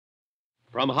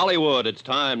From Hollywood, it's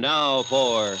time now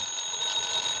for...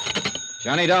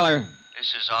 Johnny Dollar.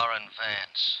 This is Orrin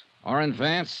Vance. Orrin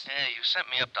Vance? Yeah, you sent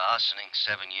me up to Audition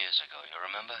 7 years ago, you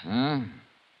remember? Huh?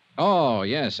 Oh,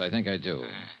 yes, I think I do.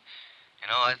 You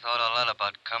know, I thought a lot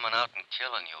about coming out and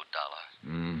killing you, Dollar.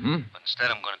 Mm-hmm. But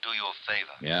instead, I'm going to do you a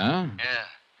favor. Yeah?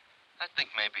 Yeah. I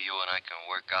think maybe you and I can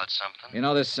work out something. You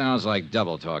know, this sounds like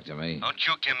double talk to me. Don't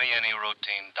you give me any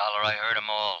routine, Dollar. I heard 'em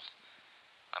all.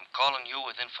 I'm calling you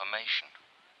with information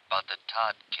about the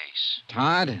Todd case.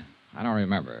 Todd? I don't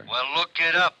remember. Well, look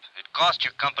it up. It cost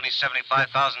your company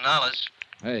 $75,000.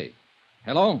 Hey.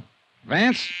 Hello?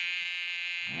 Vance?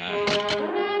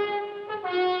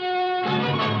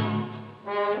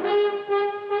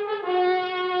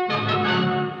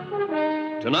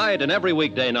 Tonight and every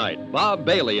weekday night, Bob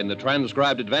Bailey in the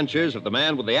transcribed adventures of the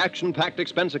man with the action-packed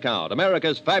expense account,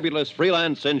 America's fabulous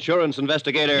freelance insurance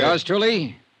investigator. Yours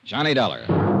truly, Johnny Dollar.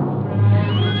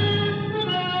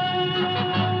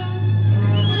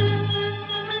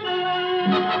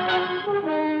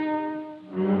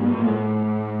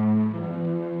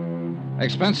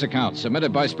 Expense account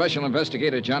submitted by Special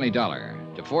Investigator Johnny Dollar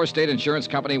to Four State Insurance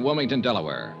Company, Wilmington,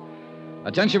 Delaware.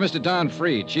 Attention, Mr. Don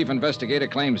Freed, Chief Investigator,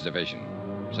 Claims Division.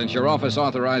 Since your office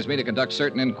authorized me to conduct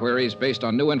certain inquiries based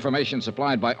on new information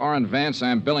supplied by Orrin Vance, I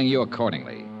am billing you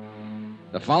accordingly.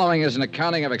 The following is an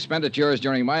accounting of expenditures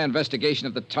during my investigation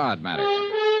of the Todd matter.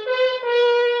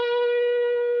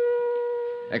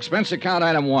 Expense account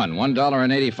item 1,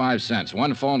 $1.85.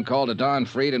 One phone call to Don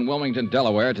Freed in Wilmington,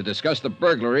 Delaware to discuss the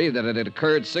burglary that had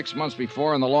occurred 6 months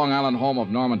before in the Long Island home of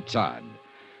Norman Todd.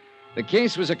 The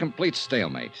case was a complete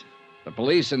stalemate. The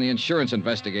police and the insurance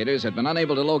investigators had been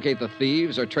unable to locate the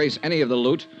thieves or trace any of the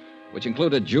loot, which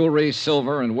included jewelry,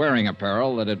 silver, and wearing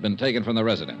apparel that had been taken from the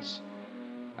residence.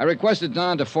 I requested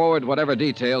Don to forward whatever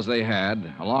details they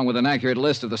had, along with an accurate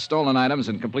list of the stolen items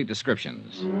and complete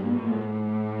descriptions.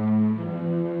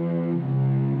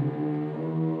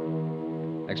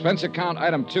 Expense account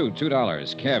item 2,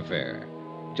 $2, cab fare.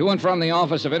 To and from the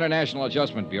Office of International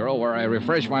Adjustment Bureau, where I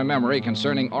refreshed my memory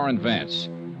concerning Orrin Vance.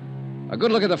 A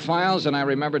good look at the files, and I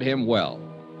remembered him well.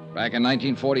 Back in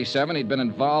 1947, he'd been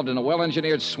involved in a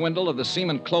well-engineered swindle of the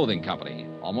Seaman Clothing Company.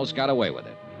 Almost got away with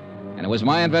it. And it was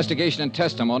my investigation and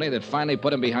testimony that finally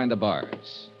put him behind the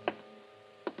bars.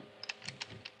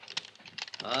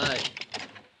 Hi.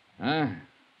 Huh?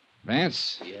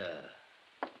 Vance? Yeah.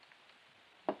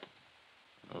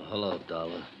 Oh, hello,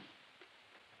 Dollar.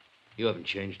 You haven't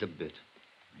changed a bit.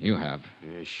 You have.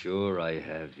 Yeah, sure I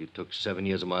have. You took 7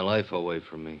 years of my life away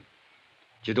from me.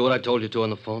 Did you do what I told you to on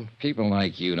the phone? People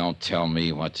like you don't tell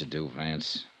me what to do,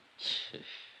 Vance.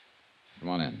 Come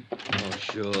on in. Oh,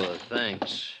 sure.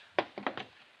 Thanks.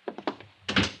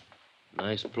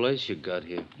 Nice place you got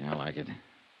here. Yeah, I like it.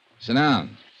 Sit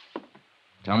down.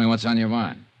 Tell me what's on your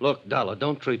mind. Look, Dollar,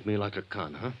 don't treat me like a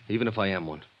con, huh? Even if I am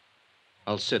one.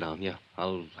 I'll sit down, yeah.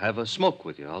 I'll have a smoke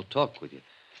with you. I'll talk with you.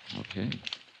 Okay.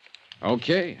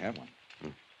 Okay, have one.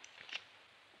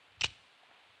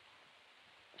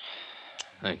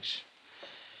 Thanks.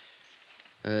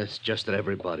 It's just that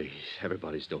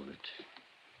everybody's doing it.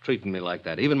 Treating me like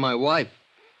that. Even my wife.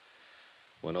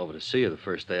 Went over to see her the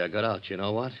first day I got out. You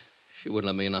know what? She wouldn't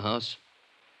let me in the house.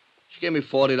 She gave me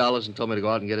 $40 and told me to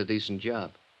go out and get a decent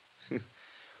job.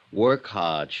 Work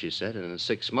hard, she said, and in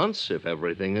 6 months, if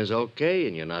everything is okay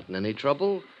and you're not in any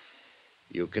trouble,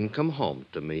 you can come home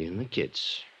to me and the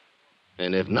kids.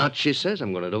 And if not, she says,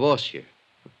 I'm going to divorce you.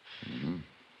 Mm-hmm.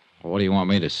 What do you want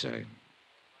me to say?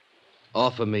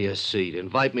 Offer me a seat.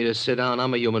 Invite me to sit down.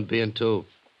 I'm a human being, too.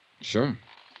 Sure.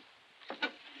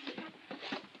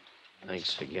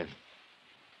 Thanks again.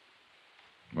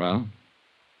 Well?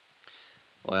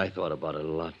 Why, I thought about it a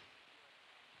lot.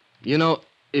 You know,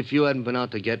 if you hadn't been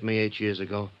out to get me 8 years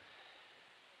ago,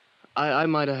 I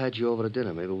might have had you over to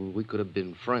dinner. Maybe we could have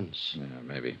been friends. Yeah,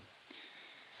 maybe.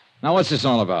 Now, what's this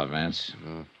all about, Vance?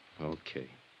 Oh, okay.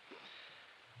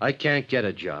 I can't get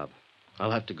a job.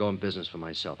 I'll have to go in business for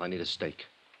myself. I need a stake.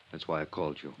 That's why I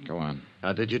called you. Go on.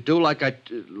 Now, did you do like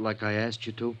I asked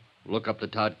you to? Look up the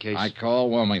Todd case? I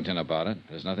called Wilmington about it.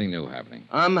 There's nothing new happening.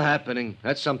 I'm happening.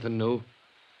 That's something new.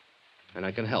 And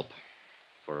I can help.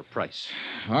 For a price.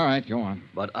 All right, go on.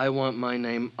 But I want my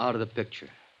name out of the picture.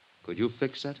 Could you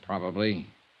fix that? Probably.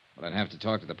 But I'd have to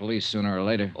talk to the police sooner or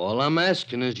later. All I'm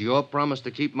asking is your promise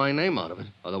to keep my name out of it.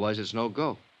 Otherwise, it's no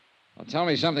go. Well, tell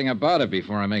me something about it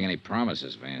before I make any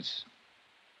promises, Vance.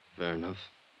 Fair enough.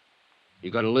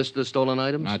 You got a list of the stolen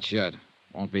items? Not yet.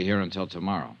 Won't be here until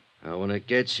tomorrow. Now, when it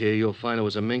gets here, you'll find it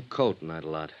was a mink coat in that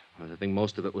lot. I think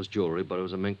most of it was jewelry, but it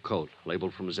was a mink coat,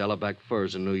 labeled from Zellerback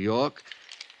Furs in New York.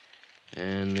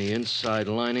 And the inside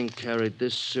lining carried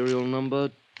this serial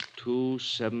number,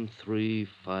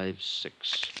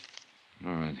 27356.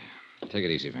 All right. Take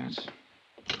it easy, Vance.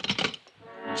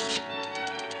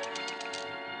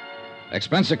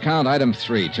 Expense account item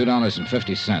 3,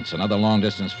 $2.50. Another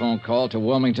long-distance phone call to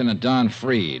Wilmington and Don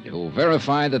Freed, who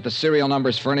verified that the serial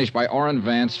numbers furnished by Orrin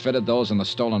Vance fitted those in the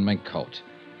stolen mink coat.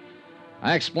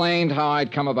 I explained how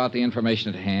I'd come about the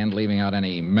information at hand, leaving out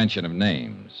any mention of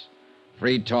names.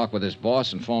 Freed talked with his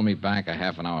boss and phoned me back a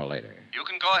half an hour later. You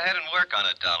can go ahead and work on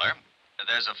it, Dollar.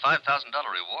 There's a $5,000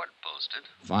 reward posted.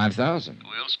 $5,000?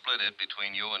 We'll split it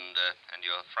between you and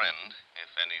your friend, if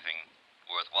anything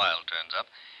worthwhile turns up.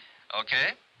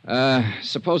 Okay?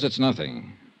 Suppose it's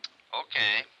nothing.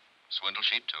 Okay. Swindle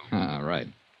sheet 2. Right.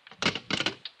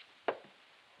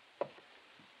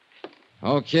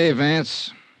 Okay,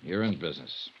 Vance. You're in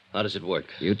business. How does it work?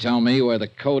 You tell me where the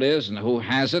code is and who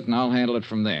has it, and I'll handle it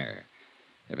from there.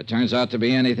 If it turns out to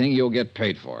be anything, you'll get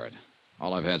paid for it.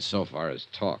 All I've had so far is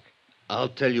talk. I'll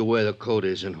tell you where the code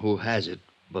is and who has it.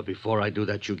 But before I do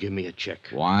that, you give me a check.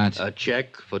 What? A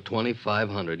check for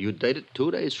 $2,500. You date it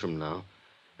 2 days from now.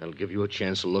 That'll give you a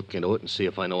chance to look into it and see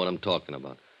if I know what I'm talking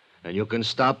about. And you can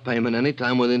stop payment any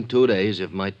time within 2 days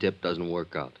if my tip doesn't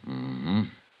work out. Mm-hmm.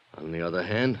 On the other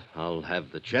hand, I'll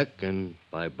have the check and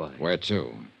bye-bye. Where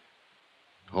to?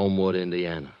 Homewood,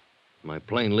 Indiana. My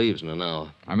plane leaves in an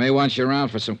hour. I may want you around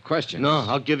for some questions. No,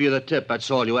 I'll give you the tip.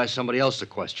 That's all. You ask somebody else the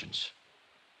questions.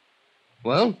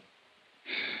 Well?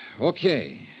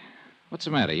 Okay. What's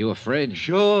the matter? You afraid?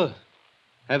 Sure.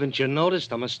 Haven't you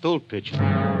noticed? I'm a stool pigeon.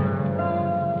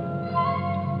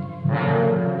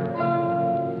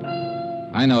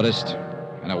 I noticed,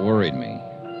 and it worried me.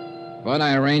 But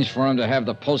I arranged for him to have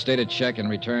the post-dated check in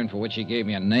return, for which he gave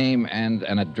me a name and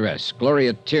an address.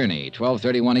 Gloria Tierney,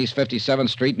 1231 East 57th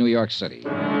Street, New York City.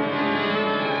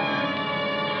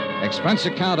 Expense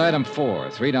account item 4,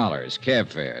 $3, cab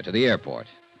fare to the airport.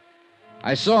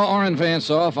 I saw Orrin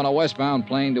Vance off on a westbound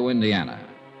plane to Indiana.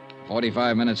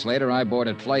 45 minutes later, I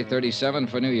boarded Flight 37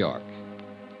 for New York.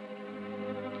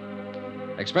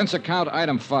 Expense account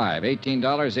item 5,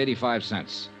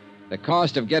 $18.85. The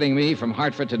cost of getting me from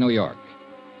Hartford to New York.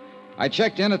 I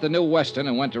checked in at the New Weston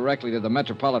and went directly to the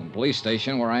Metropolitan Police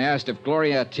Station, where I asked if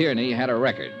Gloria Tierney had a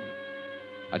record.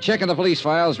 A check in the police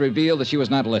files revealed that she was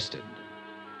not listed.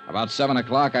 About 7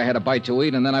 o'clock, I had a bite to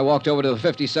eat, and then I walked over to the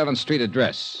 57th Street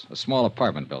address, a small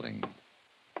apartment building.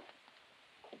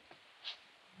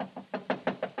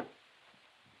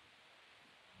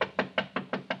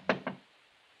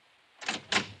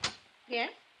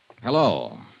 Yes?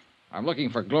 Hello. I'm looking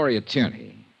for Gloria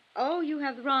Tierney. Oh, you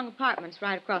have the wrong apartments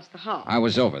right across the hall. I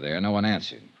was over there. No one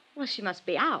answered. Well, she must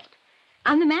be out.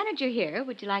 I'm the manager here.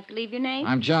 Would you like to leave your name?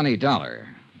 I'm Johnny Dollar,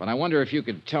 but I wonder if you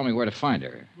could tell me where to find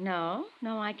her. No,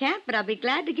 I can't, but I'll be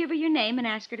glad to give her your name and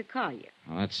ask her to call you.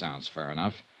 Well, that sounds fair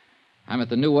enough. I'm at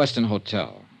the New Weston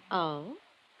Hotel. Oh?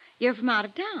 You're from out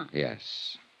of town?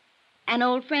 Yes. An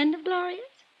old friend of Gloria's?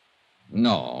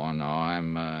 No,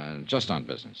 I'm just on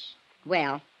business.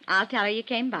 Well, I'll tell her you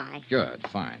came by. Good,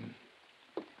 fine.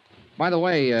 By the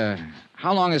way,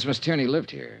 how long has Miss Tierney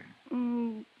lived here?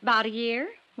 About a year.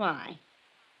 Why?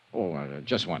 Oh,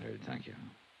 just wondered, thank you.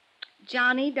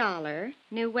 Johnny Dollar,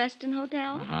 New Weston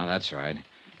Hotel? That's right.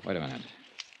 Wait a minute.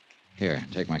 Here,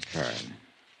 take my card.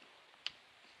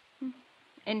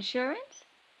 Insurance?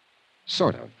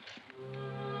 Sort of.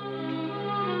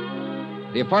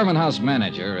 The apartment house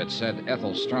manager, it said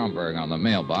Ethel Stromberg on the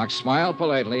mailbox, smiled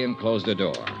politely and closed the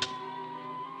door.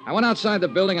 I went outside the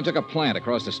building and took a plant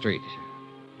across the street.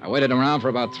 I waited around for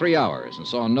about 3 hours and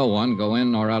saw no one go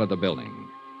in or out of the building.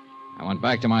 I went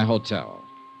back to my hotel.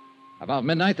 About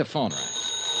midnight, the phone rang.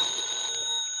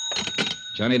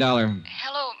 Johnny Dollar.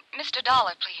 Hello, Mr.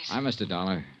 Dollar, please. I'm Mr.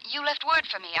 Dollar. You left word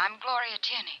for me. I'm Gloria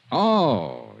Tierney.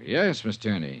 Oh, yes, Miss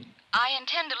Tierney. I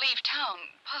intend to leave town,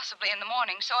 possibly in the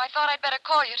morning, so I thought I'd better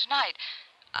call you tonight.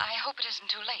 I hope it isn't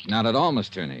too late. Not at all, Miss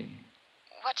Tierney.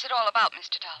 What's it all about,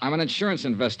 Mr. Dollar? I'm an insurance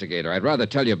investigator. I'd rather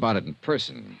tell you about it in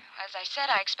person. As I said,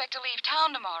 I expect to leave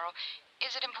town tomorrow.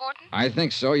 Is it important? I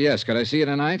think so, yes. Could I see you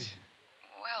tonight?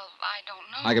 Well, I don't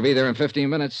know. I could be there in 15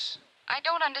 minutes. I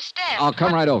don't understand. I'll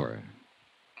come right over.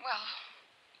 Well,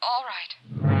 all right.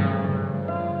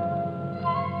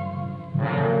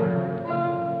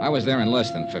 I was there in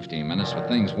less than 15 minutes, but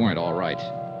things weren't all right.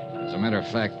 As a matter of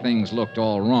fact, things looked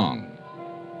all wrong.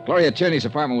 Gloria Tierney's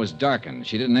apartment was darkened.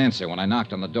 She didn't answer when I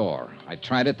knocked on the door. I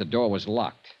tried it. The door was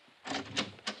locked.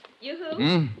 You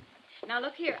who? Now,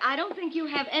 look here. I don't think you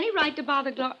have any right to bother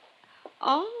Gloria.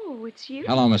 Oh, it's you?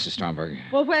 Hello, Mrs. Stromberg.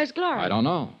 Well, where's Gloria? I don't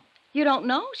know. You don't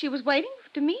know? She was waiting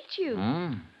to meet you.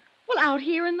 Huh? Well, out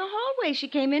here in the hallway. She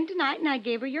came in tonight, and I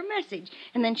gave her your message.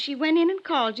 And then she went in and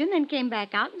called you, and then came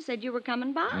back out and said you were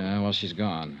coming by. Yeah, well, she's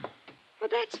gone. Well,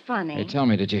 that's funny. Hey, tell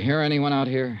me, did you hear anyone out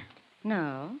here?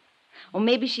 No. Well,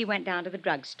 maybe she went down to the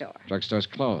drugstore. Drugstore's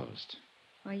closed.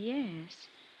 Well, yes.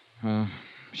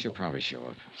 She'll probably show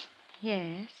up.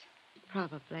 Yes,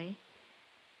 probably.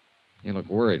 You look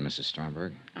worried, Mrs.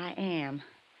 Stromberg. I am.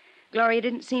 Gloria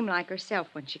didn't seem like herself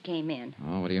when she came in.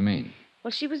 Oh, what do you mean?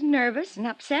 Well, she was nervous and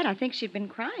upset. I think she'd been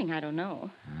crying. I don't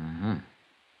know. Uh-huh.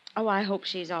 Oh, I hope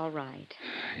she's all right.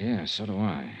 Yeah, so do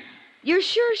I. You're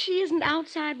sure she isn't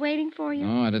outside waiting for you?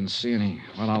 No, I didn't see any.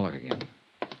 Well, I'll look again.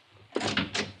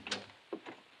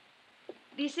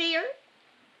 Do you see her?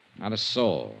 Not a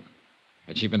soul.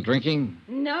 Had she been drinking?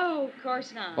 No, of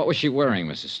course not. What was she wearing,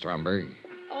 Mrs. Stromberg?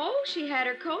 Oh, she had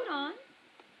her coat on.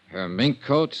 Her mink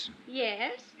coat?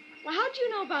 Yes. Well, how'd you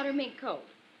know about her mink coat?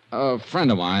 A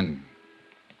friend of mine.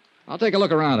 I'll take a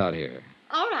look around out here.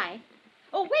 All right.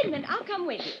 Oh, wait a minute. I'll come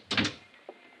with you.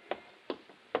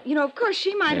 You know, of course,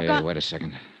 she might have got... Wait a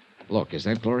second. Look, is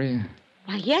that Gloria?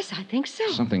 Why, yes, I think so.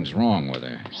 Something's wrong with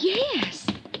her. Yes.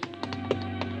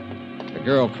 The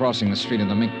girl crossing the street in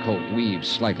the mink coat weaved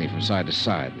slightly from side to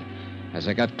side. As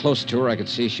I got close to her, I could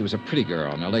see she was a pretty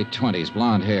girl in her late 20s,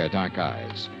 blonde hair, dark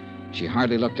eyes. She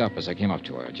hardly looked up as I came up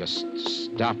to her, just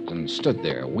stopped and stood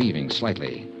there, weaving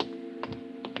slightly.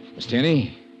 Miss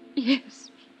Tierney? Yes.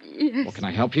 Well, can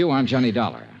I help you? I'm Johnny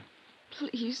Dollar.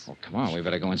 Please. Oh, come on, we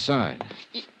better go inside.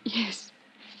 Yes.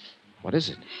 What is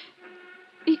it?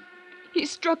 He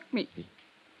struck me.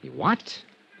 He what?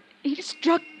 He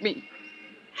struck me.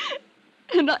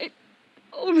 And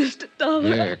Oh, Mr.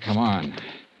 Dollar. Here, come on.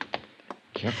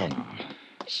 Careful now.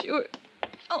 Sure.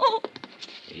 Oh.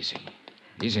 Easy.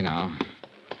 Easy now.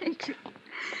 Thank you.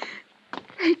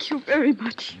 Thank you very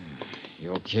much.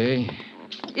 You okay?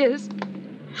 Yes.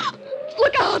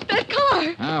 Look out, that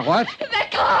car. What?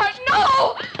 That car,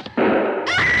 no!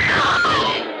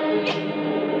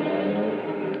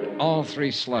 All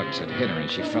 3 slugs had hit her, and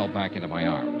she fell back into my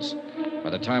arms.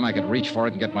 By the time I could reach for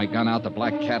it and get my gun out, the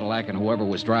black Cadillac and whoever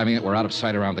was driving it were out of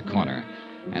sight around the corner.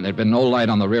 And there'd been no light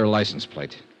on the rear license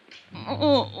plate.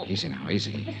 Oh. Easy now,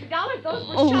 easy. Mr. Dollar, those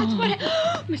were shots. What?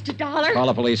 Mr. Dollar. Call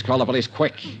the police,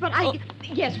 quick. But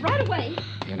yes, right away.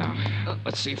 You know,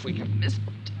 let's see if we can... Mr.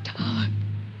 Dollar.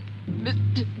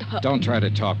 Mr. Dollar. Don't try to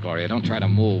talk, Gloria. Don't try to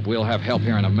move. We'll have help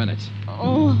here in a minute.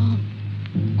 Oh.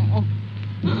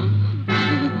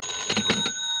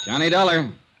 Johnny Dollar.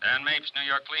 Dan Mapes, New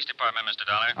York Police Department, Mr.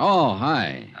 Dollar. Oh,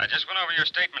 hi. I just went over your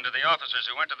statement to the officers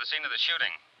who went to the scene of the shooting.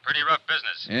 Pretty rough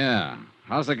business. Yeah.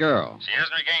 How's the girl? She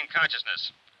hasn't regained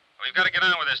consciousness. We've got to get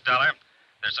on with this, Dollar.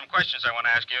 There's some questions I want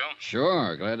to ask you.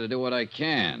 Sure. Glad to do what I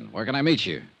can. Where can I meet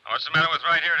you? What's the matter with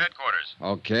right here at headquarters?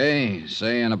 Okay.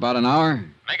 Say in about an hour?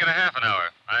 Make it a half an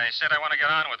hour. I said I want to get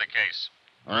on with the case.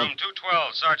 Room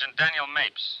 212, Sergeant Daniel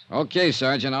Mapes. Okay,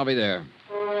 Sergeant. I'll be there.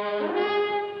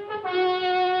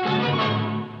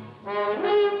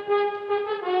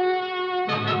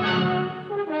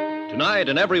 Tonight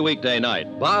and every weekday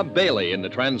night, Bob Bailey in the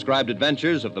transcribed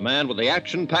adventures of the man with the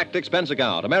action-packed expense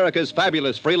account, America's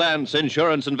fabulous freelance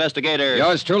insurance investigator.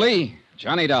 Yours truly,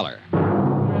 Johnny Dollar.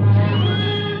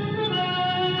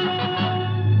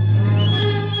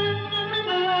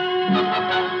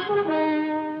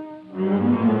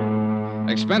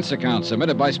 Expense account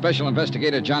submitted by Special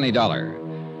Investigator Johnny Dollar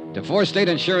to 4 State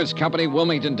Insurance Company,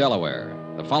 Wilmington, Delaware.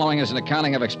 The following is an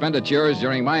accounting of expenditures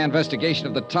during my investigation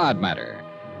of the Todd matter.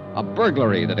 A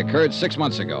burglary that occurred 6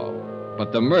 months ago,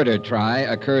 but the murder try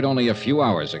occurred only a few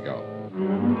hours ago.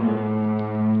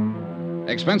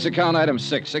 Expense account item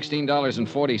 6,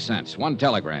 $16.40, 1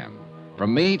 telegram.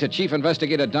 From me to Chief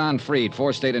Investigator Don Freed,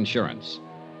 4 State Insurance.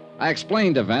 I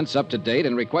explained events up to date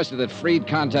and requested that Freed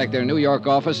contact their New York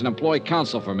office and employ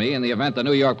counsel for me in the event the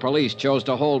New York police chose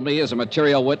to hold me as a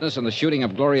material witness in the shooting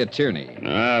of Gloria Tierney.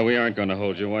 We aren't going to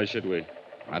hold you. Why should we?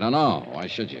 I don't know. Why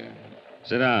should you?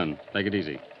 Sit down. Take it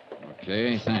easy.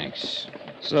 Okay, thanks.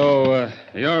 So,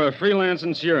 you're a freelance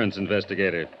insurance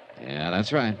investigator. Yeah,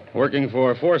 that's right. Working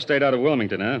for 4 State out of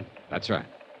Wilmington, huh? That's right.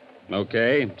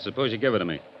 Okay. Suppose you give it to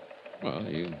me. Well,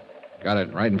 you got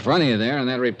it right in front of you there in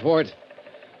that report.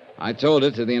 I told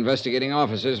it to the investigating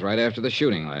officers right after the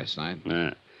shooting last night.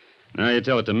 Now you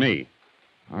tell it to me.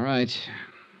 All right.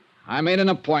 I made an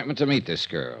appointment to meet this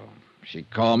girl. She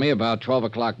called me about 12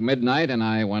 o'clock midnight, and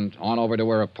I went on over to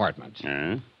her apartment.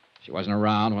 She wasn't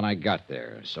around when I got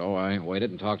there, so I waited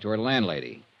and talked to her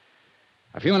landlady.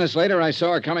 A few minutes later, I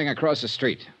saw her coming across the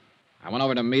street. I went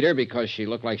over to meet her because she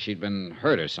looked like she'd been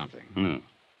hurt or something.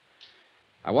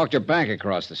 I walked her back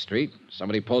across the street.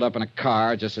 Somebody pulled up in a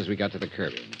car just as we got to the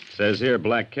curbing. Says here,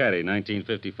 Black Caddy,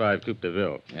 1955 Coupe de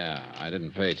Ville. Yeah, I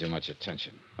didn't pay too much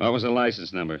attention. What was the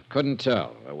license number? Couldn't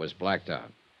tell. It was blacked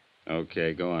out.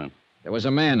 Okay, go on. There was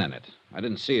a man in it. I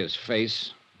didn't see his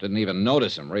face. Didn't even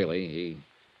notice him, really.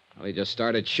 He just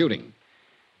started shooting.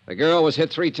 The girl was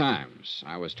hit 3 times.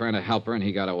 I was trying to help her, and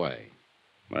he got away.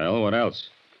 Well, what else?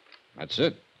 That's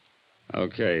it.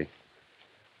 Okay.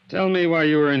 Tell me why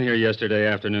you were in here yesterday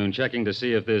afternoon checking to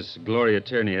see if this Gloria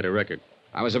Tierney had a record.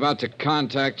 I was about to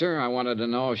contact her. I wanted to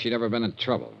know if she'd ever been in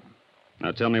trouble.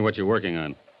 Now tell me what you're working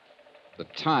on. The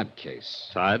Todd case.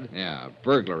 Todd? Yeah,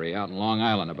 burglary out in Long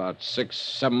Island about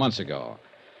 6-7 months ago.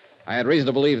 I had reason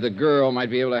to believe the girl might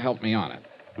be able to help me on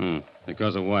it.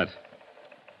 Because of what?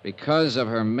 Because of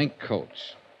her mink coat.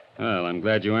 Well, I'm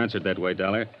glad you answered that way,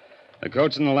 Dollar. The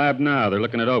coat's in the lab now. They're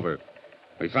looking it over.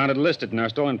 We found it listed in our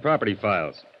stolen property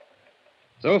files.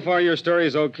 So far, your story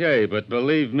is okay, but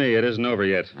believe me, it isn't over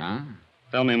yet. Huh?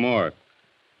 Tell me more.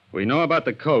 We know about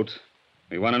the coat.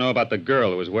 We want to know about the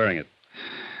girl who was wearing it.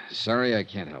 Sorry, I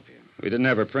can't help you. We didn't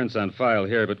have her prints on file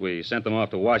here, but we sent them off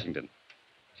to Washington.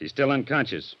 She's still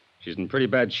unconscious. She's in pretty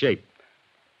bad shape.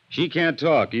 She can't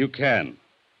talk. You can.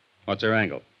 What's her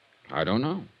angle? I don't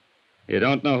know. You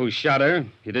don't know who shot her.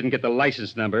 You didn't get the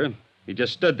license number. You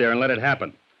just stood there and let it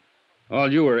happen.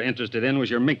 All you were interested in was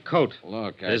your mink coat.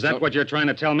 Look, Is that what you're trying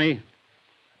to tell me?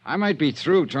 I might be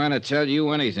through trying to tell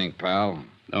you anything, pal.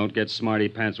 Don't get smarty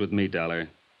pants with me, Dollar.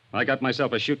 I got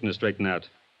myself a shooting to straighten out.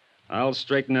 I'll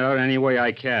straighten it out any way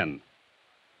I can.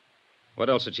 What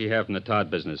else did she have from the Todd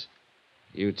business?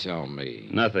 You tell me.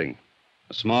 Nothing.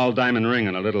 A small diamond ring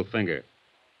on a little finger.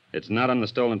 It's not on the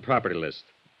stolen property list.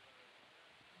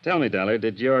 Tell me, Dollar,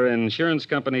 did your insurance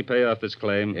company pay off this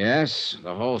claim? Yes,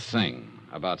 the whole thing.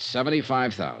 About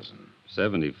 $75,000.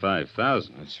 $75,000?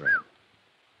 That's right.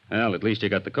 Well, at least you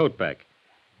got the coat back.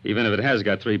 Even if it has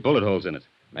got 3 bullet holes in it.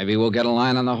 Maybe we'll get a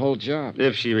line on the whole job.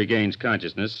 If she regains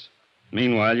consciousness.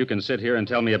 Meanwhile, you can sit here and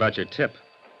tell me about your tip.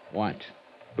 What?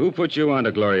 Who put you on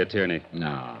to Gloria Tierney?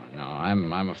 No,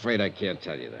 I'm afraid I can't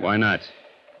tell you that. Why not?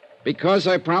 Because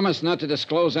I promised not to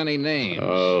disclose any names.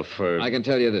 Oh, for... I can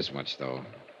tell you this much, though.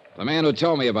 The man who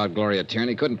told me about Gloria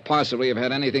Tierney couldn't possibly have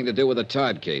had anything to do with the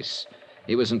Todd case.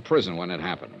 He was in prison when it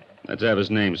happened. Let's have his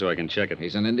name so I can check it.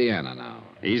 He's in Indiana now.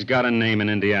 He's got a name in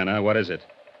Indiana. What is it?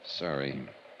 Sorry.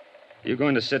 You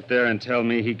going to sit there and tell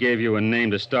me he gave you a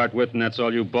name to start with and that's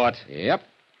all you bought? Yep.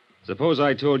 Suppose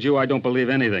I told you I don't believe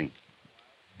anything.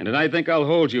 And then I think I'll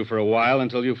hold you for a while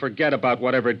until you forget about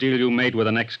whatever deal you made with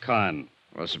an ex-con.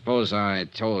 Well, suppose I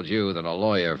told you that a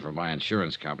lawyer for my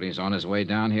insurance company is on his way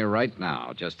down here right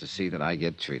now just to see that I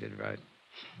get treated right.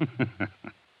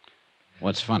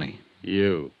 What's funny?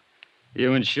 You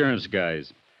insurance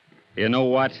guys. You know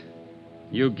what?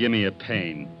 You give me a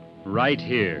pain. Right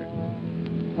here.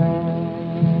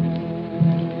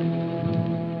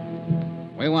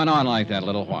 We went on like that a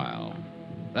little while.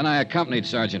 Then I accompanied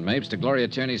Sergeant Mapes to Gloria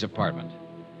Tierney's apartment.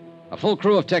 A full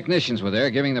crew of technicians were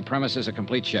there giving the premises a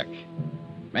complete check.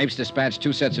 Mapes dispatched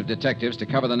 2 sets of detectives to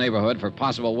cover the neighborhood for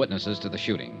possible witnesses to the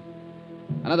shooting.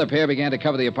 Another pair began to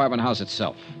cover the apartment house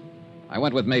itself. I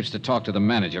went with Mapes to talk to the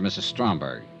manager, Mrs.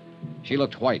 Stromberg. She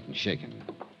looked white and shaken.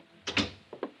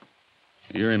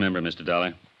 You remember, Mr.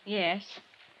 Dollar? Yes.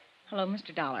 Hello,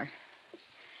 Mr. Dollar.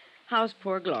 How's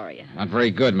poor Gloria? Not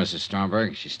very good, Mrs.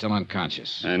 Stromberg. She's still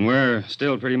unconscious. And we're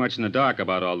still pretty much in the dark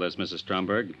about all this, Mrs.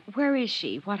 Stromberg. Where is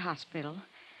she? What hospital?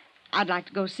 I'd like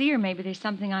to go see her. Maybe there's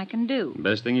something I can do.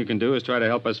 Best thing you can do is try to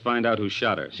help us find out who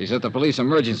shot her. She's at the police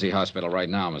emergency hospital right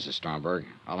now, Mrs. Stromberg.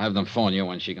 I'll have them phone you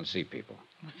when she can see people.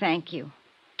 Well, thank you.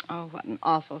 Oh, what an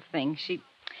awful thing.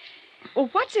 Well,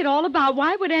 what's it all about?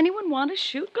 Why would anyone want to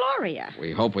shoot Gloria?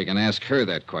 We hope we can ask her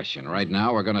that question. Right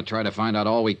now, we're going to try to find out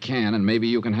all we can, and maybe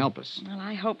you can help us. Well,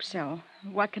 I hope so.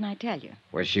 What can I tell you?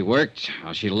 Where she worked,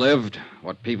 how she lived,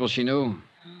 what people she knew.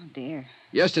 Oh, dear.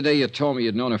 Yesterday, you told me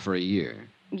you'd known her for a year.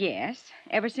 Yes,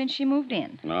 ever since she moved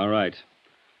in. All right.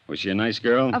 Was she a nice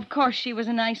girl? Of course she was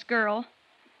a nice girl.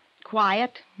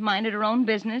 Quiet, minded her own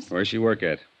business. Where's she work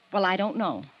at? Well, I don't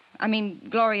know. I mean,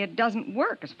 Gloria doesn't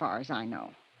work as far as I know.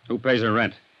 Who pays her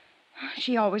rent?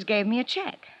 She always gave me a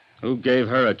check. Who gave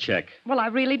her a check? Well, I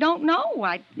really don't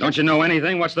know. Don't you know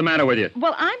anything? What's the matter with you?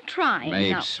 Well, I'm trying.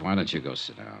 Mapes, why don't you go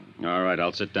sit down? All right,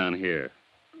 I'll sit down here.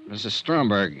 Mrs.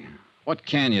 Stromberg, what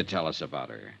can you tell us about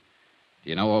her? Do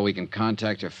you know where we can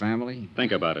contact her family?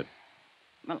 Think about it.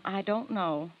 Well, I don't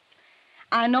know.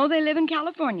 I know they live in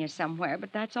California somewhere,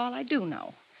 but that's all I do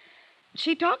know.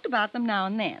 She talked about them now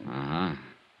and then. Uh-huh.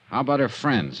 How about her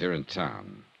friends here in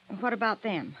town? What about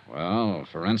them? Well,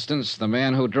 for instance, the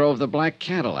man who drove the black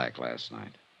Cadillac last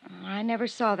night. I I never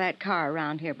saw that car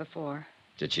around here before.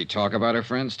 Did she talk about her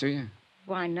friends to you?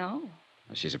 Why, no.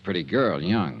 Well, she's a pretty girl,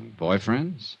 young.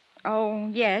 Boyfriends? Oh,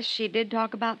 yes, she did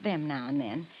talk about them now and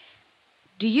then.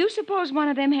 Do you suppose one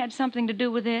of them had something to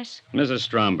do with this? Mrs.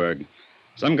 Stromberg,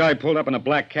 some guy pulled up in a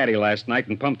black caddy last night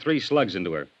and pumped 3 slugs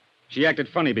into her. She acted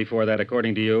funny before that,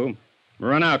 according to you.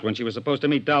 Run out when she was supposed to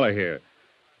meet Dollar here.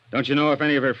 Don't you know if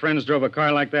any of her friends drove a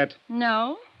car like that?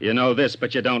 No. You know this,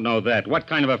 but you don't know that. What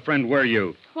kind of a friend were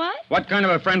you? What? What kind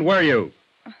of a friend were you?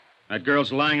 That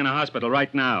girl's lying in a hospital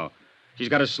right now. She's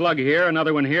got a slug here,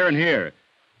 another one here, and here.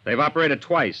 They've operated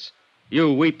twice.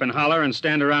 You weep and holler and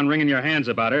stand around wringing your hands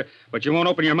about her, but you won't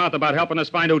open your mouth about helping us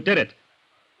find who did it.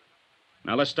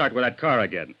 Now, let's start with that car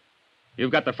again.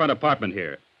 You've got the front apartment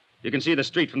here. You can see the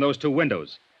street from those 2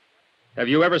 windows. Have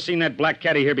you ever seen that black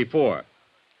caddy here before?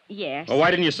 Yes. Well,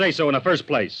 why didn't you say so in the first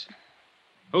place?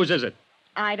 Whose is it?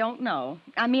 I don't know.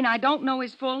 I don't know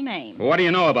his full name. Well, what do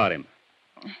you know about him?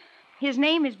 His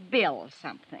name is Bill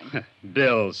something.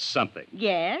 Bill something.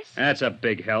 Yes? That's a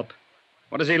big help.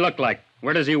 What does he look like?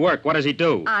 Where does he work? What does he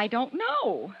do? I don't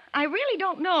know. I really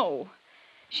don't know.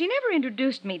 She never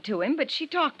introduced me to him, but she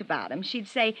talked about him. She'd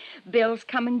say, Bill's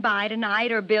coming by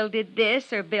tonight, or Bill did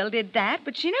this, or Bill did that,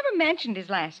 but she never mentioned his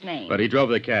last name. But he drove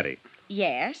the caddy.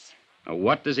 Yes. Now,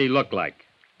 what does he look like?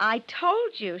 I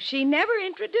told you, she never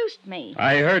introduced me.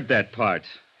 I heard that part.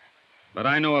 But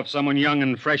I know if someone young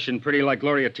and fresh and pretty like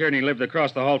Gloria Tierney lived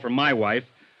across the hall from my wife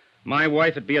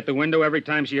would be at the window every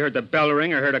time she heard the bell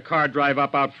ring or heard a car drive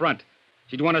up out front.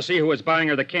 She'd want to see who was buying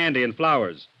her the candy and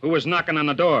flowers, who was knocking on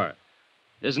the door.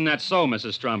 Isn't that so,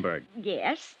 Mrs. Stromberg?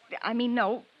 Yes.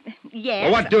 No. Yes.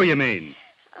 Well, what do you mean?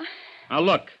 Now,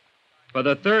 look. For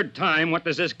the 3rd time, what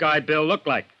does this guy Bill look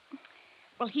like?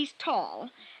 Well, he's tall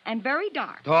and very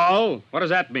dark. Tall? What does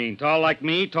that mean? Tall like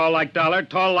me? Tall like Dollar?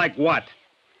 Tall like what?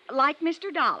 Like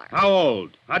Mr. Dollar. How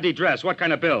old? How'd he dress? What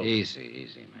kind of build? Easy,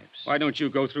 Mapes. Why don't you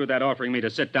go through that offering me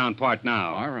to sit down part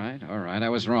now? All right. I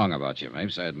was wrong about you,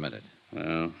 Mapes. I admit it.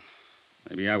 Well,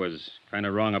 maybe I was kind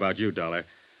of wrong about you, Dollar.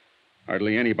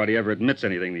 Hardly anybody ever admits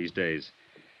anything these days.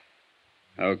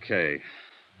 Okay.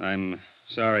 I'm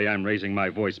sorry I'm raising my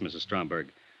voice, Mrs. Stromberg.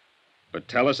 But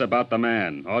tell us about the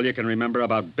man. All you can remember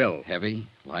about Bill. Heavy?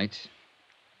 Light?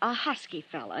 A husky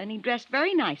fella, and he dressed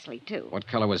very nicely, too. What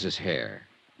color was his hair?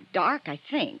 Dark, I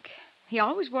think. He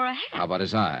always wore a hat. How about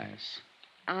his eyes?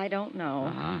 I don't know.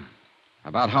 Uh-huh.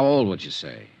 About how old would you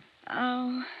say?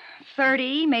 Oh,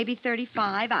 30, maybe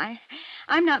 35.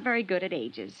 I'm not very good at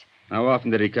ages. How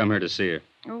often did he come here to see her?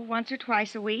 Oh, once or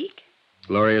twice a week.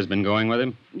 Gloria's been going with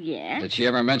him? Yes. Did she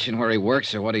ever mention where he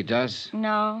works or what he does?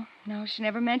 No, she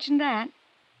never mentioned that.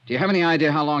 Do you have any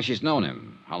idea how long she's known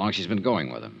him? How long she's been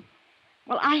going with him?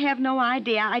 Well, I have no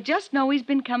idea. I just know he's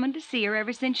been coming to see her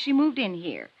ever since she moved in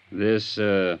here. This,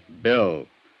 Bill.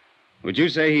 Would you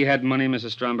say he had money,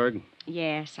 Mrs. Stromberg?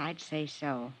 Yes, I'd say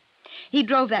so. He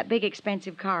drove that big,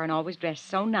 expensive car and always dressed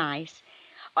so nice.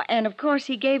 And, of course,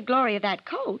 he gave Gloria that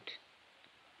coat.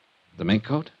 The mink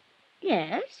coat?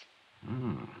 Yes.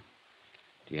 Oh.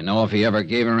 Do you know if he ever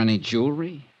gave her any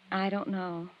jewelry? I don't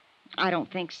know. I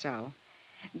don't think so.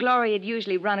 Gloria'd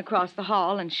usually run across the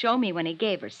hall and show me when he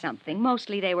gave her something.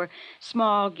 Mostly they were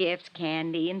small gifts,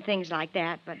 candy, and things like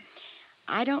that, but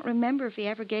I don't remember if he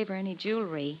ever gave her any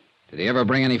jewelry. Did he ever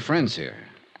bring any friends here?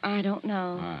 I don't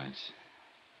know. All right.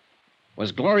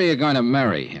 Was Gloria going to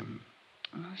marry him?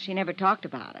 Oh, she never talked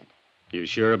about it. You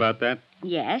sure about that?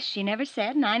 Yes, she never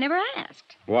said, and I never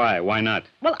asked. Why? Why not?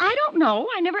 Well, I don't know.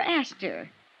 I never asked her.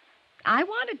 I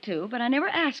wanted to, but I never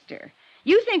asked her.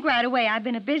 You think right away I've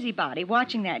been a busybody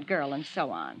watching that girl and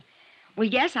so on. Well,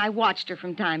 yes, I watched her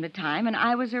from time to time, and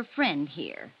I was her friend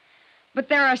here. But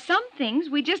there are some things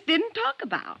we just didn't talk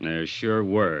about. There sure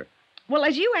were. Well,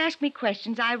 as you ask me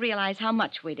questions, I realize how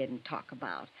much we didn't talk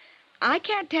about. I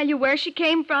can't tell you where she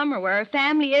came from or where her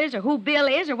family is or who Bill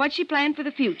is or what she planned for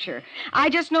the future. I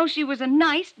just know she was a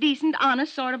nice, decent,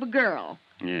 honest sort of a girl.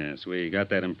 Yes, we got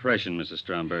that impression, Mrs.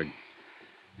 Stromberg.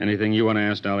 Anything you want to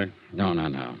ask, Dollar? No.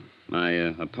 My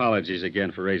apologies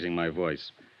again for raising my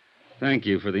voice. Thank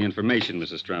you for the information,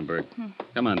 Mrs. Stromberg.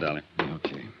 Come on, Dollar.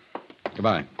 Okay.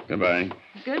 Goodbye. Goodbye.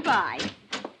 Goodbye.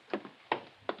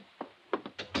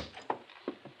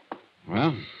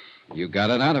 Well, you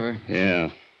got it out of her. Yeah,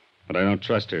 but I don't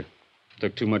trust her.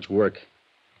 Took too much work.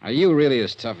 Are you really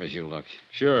as tough as you look?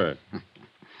 Sure.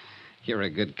 You're a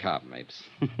good cop, Mapes.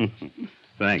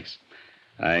 Thanks.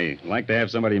 I like to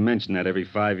have somebody mention that every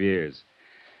 5 years.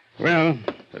 Well,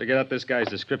 better get out this guy's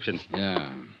description. Yeah.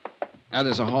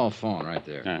 There's a hall phone right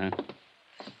there. Uh-huh.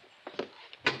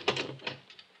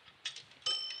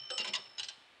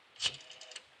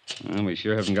 Well, we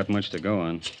sure haven't got much to go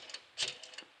on.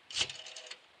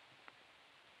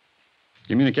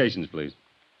 Communications, please.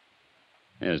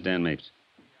 Yes, Dan Mapes.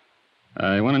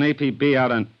 I want an APB out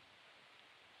on...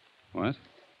 What?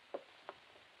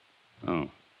 Oh,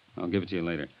 I'll give it to you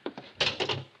later.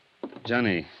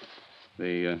 Johnny,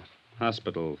 the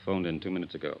hospital phoned in 2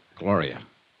 minutes ago. Gloria.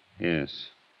 Yes.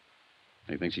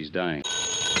 They think she's dying.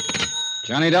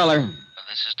 Johnny Dollar.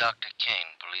 This is Dr.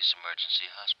 Kane, Police Emergency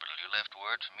Hospital. You left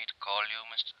word for me to call you,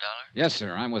 Mr. Dollar? Yes,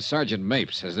 sir. I'm with Sergeant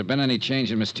Mapes. Has there been any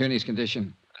change in Miss Tierney's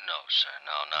condition? No, sir.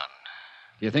 No, none.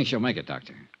 Do you think she'll make it,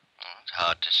 Doctor? It's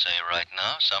hard to say right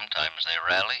now. Sometimes they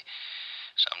rally.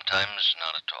 Sometimes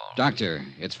not at all. Doctor,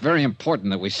 it's very important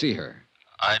that we see her.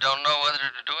 I don't know whether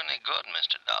it'll do any good,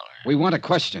 Mr. Dollar. We want to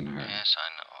question her. Yes, I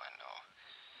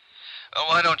know.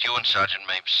 Why don't you and Sergeant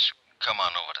Mapes come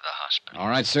on over to the hospital? All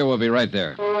right, sir. We'll be right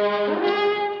there.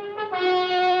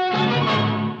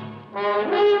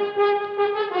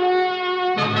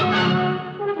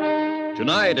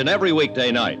 Tonight and every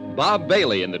weekday night, Bob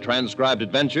Bailey in the transcribed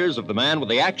adventures of the man with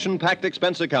the action-packed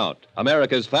expense account,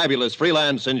 America's fabulous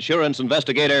freelance insurance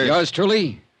investigator. Yours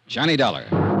truly, Johnny Dollar.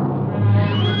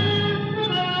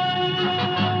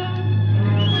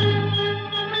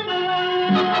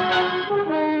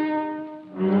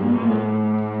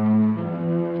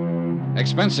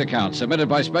 Expense account submitted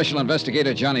by Special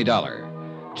Investigator Johnny Dollar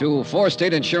to 4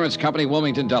 State Insurance Company,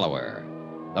 Wilmington, Delaware.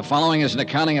 The following is an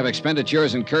accounting of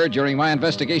expenditures incurred during my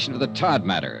investigation of the Todd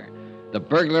matter, the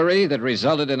burglary that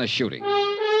resulted in a shooting.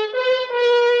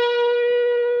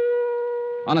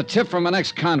 On a tip from an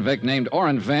ex-convict named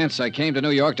Orrin Vance, I came to New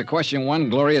York to question one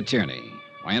Gloria Tierney.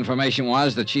 My information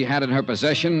was that she had in her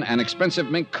possession an expensive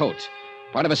mink coat,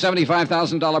 part of a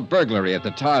 $75,000 burglary at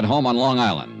the Todd home on Long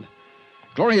Island.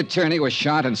 Gloria Tierney was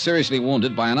shot and seriously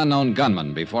wounded by an unknown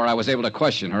gunman before I was able to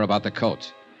question her about the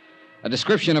coat. A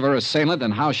description of her assailant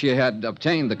and how she had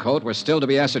obtained the coat were still to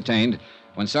be ascertained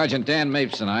when Sergeant Dan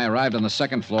Mapes and I arrived on the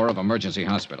 2nd floor of Emergency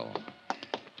Hospital.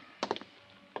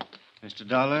 Mr.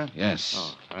 Dollar? Yes.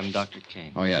 Oh, I'm Dr.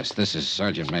 Kane. Oh, yes, this is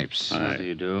Sergeant Mapes. How do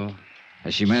you do?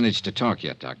 Has she managed to talk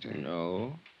yet, Doctor?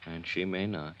 No, and she may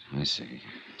not. I see.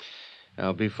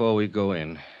 Now, before we go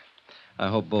in, I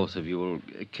hope both of you will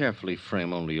carefully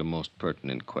frame only your most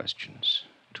pertinent questions.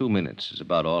 2 minutes is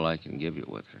about all I can give you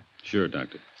with her. Sure,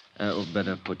 Doctor.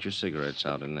 Better put your cigarettes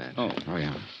out in that. Oh,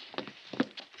 yeah.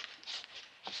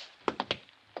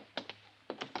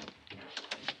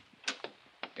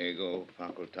 Ego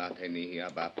facultate nihil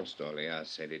ab apostolia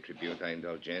sed tributa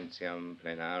indulgentiam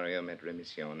plenarium et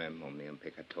remissionem omnium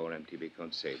peccatorem tibi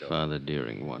concedo. Father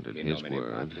Deering wanted In his nomine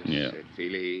word. Patris Yeah. et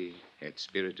Filii et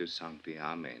Spiritus Sancti.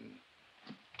 Amen.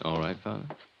 All right, Father?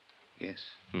 Yes.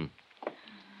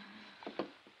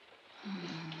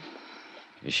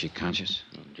 Is she conscious?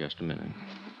 Just a minute.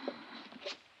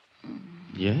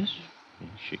 Yes?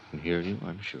 She can hear you,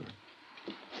 I'm sure.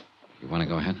 You want to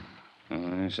go ahead?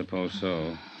 I suppose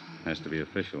so. Has to be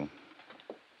official.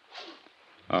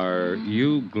 Are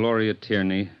you Gloria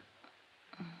Tierney?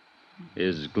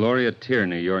 Is Gloria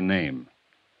Tierney your name?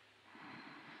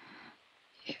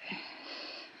 Yes.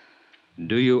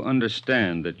 Do you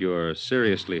understand that you're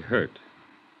seriously hurt?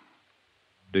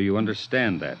 Do you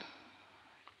understand that?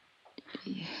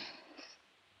 Yes.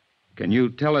 Can you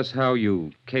tell us how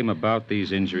you came about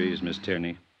these injuries, Miss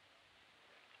Tierney?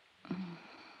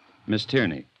 Miss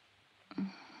Tierney.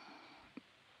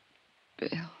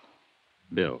 Bill.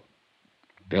 Bill.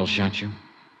 Bill shot you?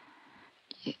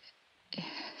 Yes.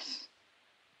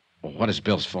 Well, what is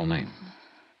Bill's full name?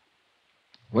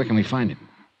 Where can we find him?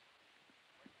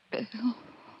 Bill.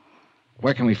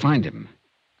 Where can we find him?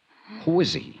 Who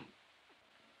is he?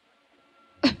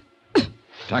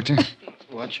 Doctor?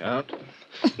 Watch out.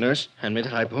 Nurse, hand me the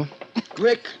hypo.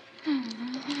 Quick.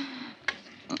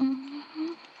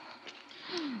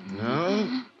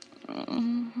 No.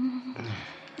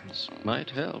 This might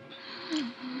help.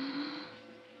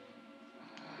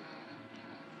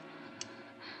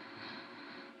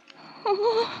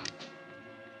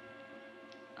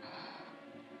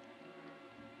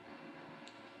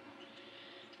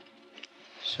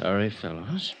 Sorry,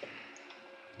 fellows.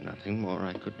 Nothing more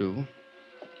I could do.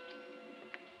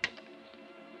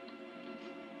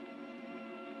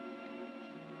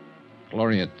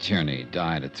 Gloria Tierney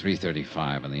died at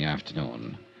 3:35 in the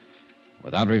afternoon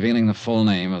without revealing the full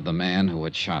name of the man who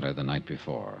had shot her the night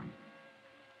before.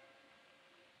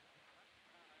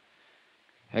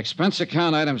 Expense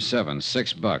account item 7,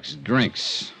 $6.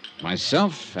 Drinks.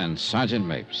 Myself and Sergeant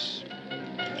Mapes.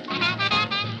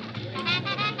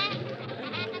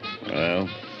 Well,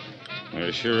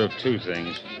 we're sure of 2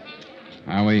 things.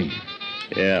 Are we?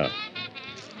 Yeah.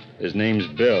 His name's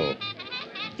Bill.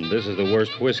 And this is the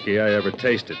worst whiskey I ever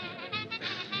tasted.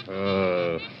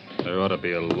 There ought to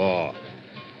be a law.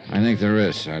 I think there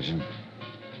is, Sergeant.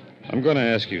 I'm going to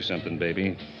ask you something,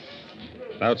 baby.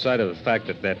 Outside of the fact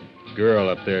that girl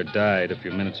up there died a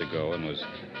few minutes ago and was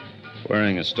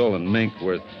wearing a stolen mink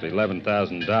worth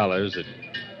 $11,000 that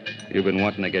you've been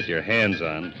wanting to get your hands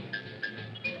on,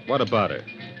 what about her?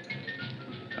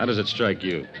 How does it strike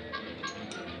you?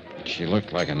 She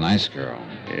looked like a nice girl.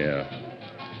 Yeah.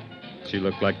 She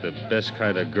looked like the best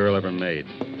kind of girl ever made.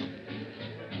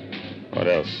 What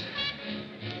else?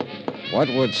 What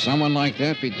would someone like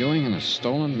that be doing in a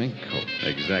stolen mink coat?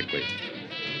 Exactly.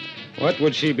 What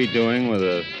would she be doing with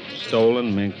a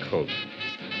stolen mink coat?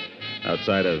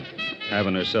 Outside of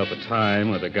having herself a time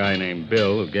with a guy named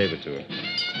Bill who gave it to her.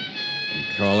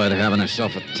 You call that having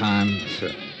herself a time?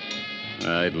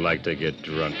 I'd like to get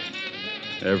drunk.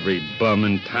 Every bum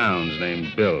in town's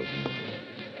named Bill.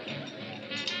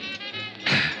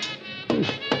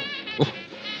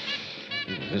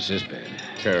 This is bad.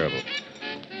 Terrible.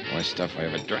 Worst stuff I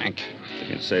ever drank. You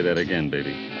can say that again,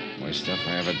 baby. Worst stuff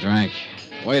I ever drank.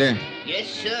 Waiter, Yes,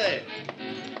 sir.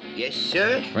 Yes,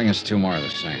 sir. bring us 2 more of the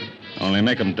same. Only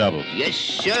make 'em double. Yes,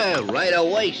 sir. Right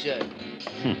away, sir.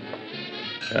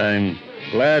 I'm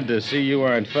glad to see you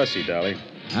aren't fussy, Dolly.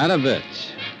 Not a bit.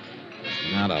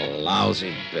 Not a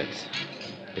lousy bit.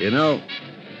 You know,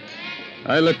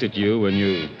 I looked at you when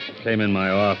you came in my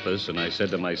office, and I said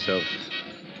to myself,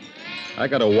 I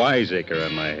got a wiseacre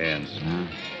on my hands. Huh?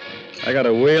 I got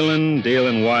a wheeling,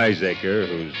 dealing wiseacre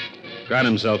who's got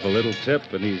himself a little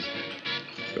tip, and he's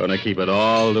going to keep it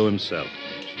all to himself.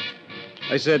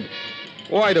 I said,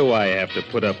 why do I have to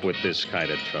put up with this kind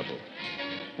of trouble?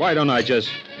 Why don't I just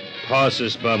toss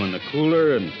this bum in the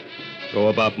cooler and go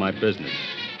about my business?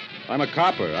 I'm a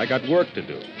copper. I got work to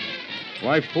do.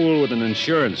 Why fool with an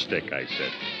insurance stick, I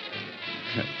said.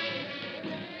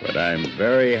 But I'm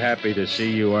very happy to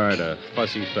see you aren't a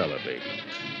fussy fella, baby.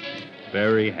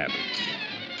 Very happy.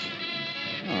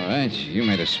 All right, you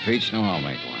made a speech, now I'll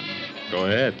make one. Go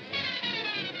ahead.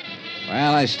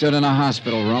 Well, I stood in a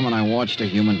hospital room and I watched a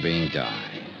human being die.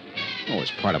 Oh,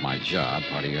 it's part of my job,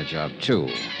 part of your job, too.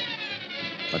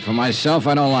 But for myself,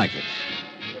 I don't like it.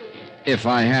 If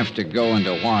I have to go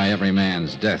into why every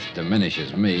man's death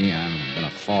diminishes me, I'm going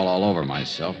to fall all over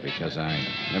myself because I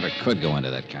never could go into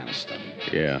that kind of stuff.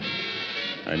 Yeah,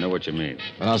 I know what you mean.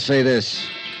 But I'll say this.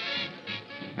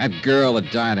 That girl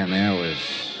that died in there was...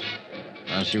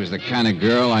 Well, she was the kind of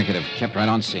girl I could have kept right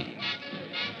on seeing.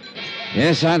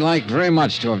 Yes, I'd like very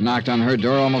much to have knocked on her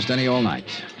door almost any old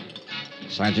night.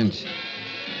 Sergeant,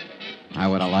 I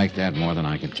would have liked that more than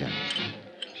I can tell you.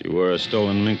 She wore a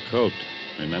stolen mink coat,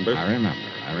 remember? I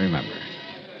remember.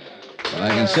 But I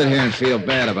can sit here and feel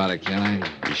bad about it, can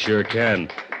I? You sure can.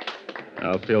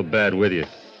 I'll feel bad with you.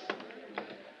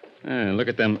 Look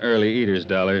at them early eaters,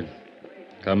 Dollar.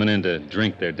 Coming in to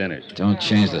drink their dinners. Don't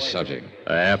change the subject.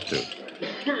 I have to.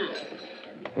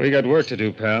 We got work to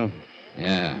do, pal.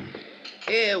 Yeah.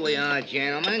 Here we are,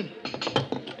 gentlemen.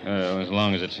 As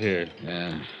long as it's here.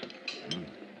 Yeah.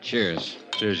 Cheers.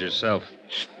 Cheers yourself.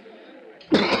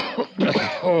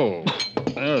 Oh,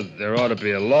 there ought to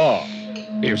be a law.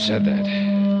 You said that.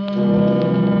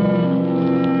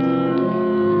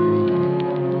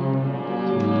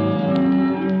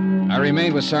 I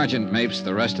remained with Sergeant Mapes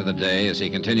the rest of the day as he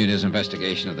continued his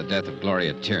investigation of the death of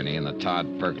Gloria Tierney and the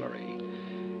Todd burglary.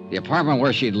 The apartment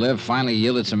where she'd lived finally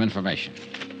yielded some information.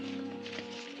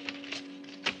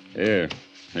 Here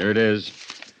it is.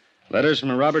 Letters from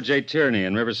a Robert J. Tierney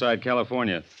in Riverside,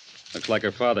 California. Looks like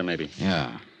her father, maybe.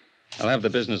 Yeah. I'll have the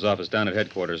business office down at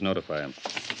headquarters notify him.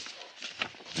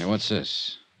 Hey, what's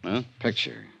this? Huh?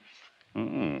 Picture.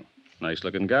 Oh,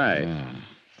 nice-looking guy. Yeah.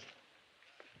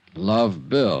 Love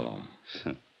Bill.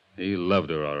 He loved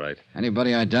her, all right.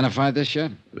 Anybody identified this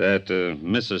yet? That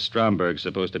Mrs. Stromberg's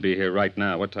supposed to be here right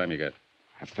now. What time you got?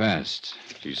 I passed.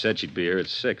 She said she'd be here at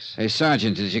 6. Hey,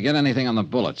 Sergeant, did you get anything on the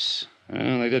bullets?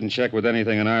 Well, they didn't check with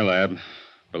anything in our lab.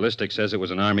 Ballistic says it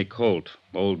was an Army Colt,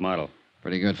 old model.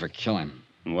 Pretty good for killing.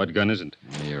 And what gun isn't?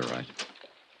 Yeah, you're right.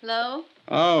 Hello?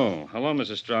 Oh, hello,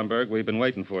 Mrs. Stromberg. We've been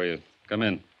waiting for you. Come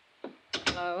in.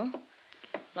 Hello?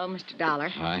 Hello, Mr. Dollar.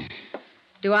 Hi.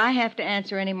 Do I have to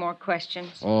answer any more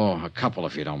questions? Oh, a couple,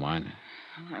 if you don't mind.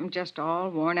 I'm just all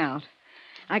worn out.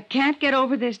 I can't get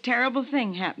over this terrible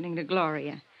thing happening to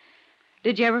Gloria.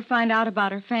 Did you ever find out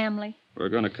about her family? We're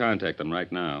going to contact them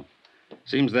right now.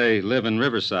 Seems they live in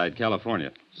Riverside,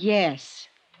 California. Yes.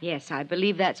 Yes, I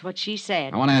believe that's what she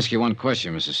said. I want to ask you one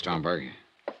question, Mrs. Stromberg.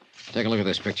 Take a look at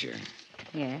this picture.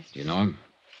 Yes. Do you know him?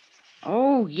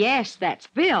 Oh, yes, that's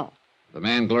Bill. The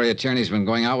man Gloria Tierney's been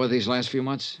going out with these last few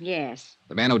months? Yes.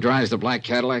 The man who drives the black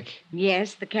Cadillac?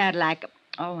 Yes, the Cadillac.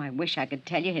 Oh, I wish I could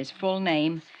tell you his full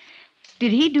name.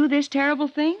 Did he do this terrible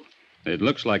thing? It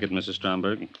looks like it, Mrs.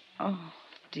 Stromberg. Oh,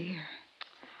 dear.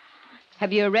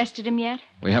 Have you arrested him yet?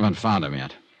 We haven't found him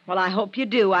yet. Well, I hope you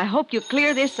do. I hope you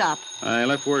clear this up. I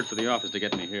left word for the office to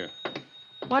get me here.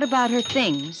 What about her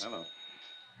things? Hello.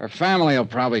 Her family will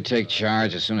probably take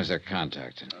charge as soon as they're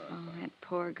contacted. Oh, that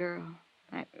poor girl.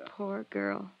 That poor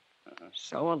girl.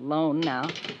 So alone now.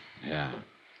 Yeah.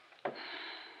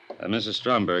 Mrs.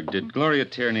 Stromberg, did Gloria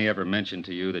Tierney ever mention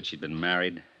to you that she'd been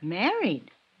married? Married?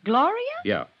 Gloria?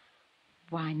 Yeah.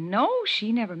 Why, no,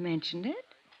 she never mentioned it.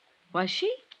 Was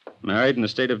she? Married in the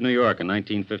state of New York in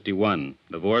 1951.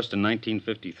 Divorced in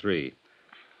 1953.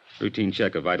 Routine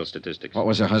check of vital statistics. What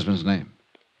was her husband's name?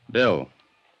 Bill.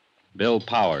 Bill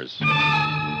Powers.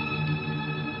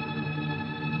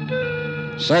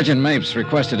 Sergeant Mapes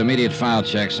requested immediate file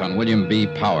checks on William B.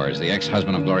 Powers, the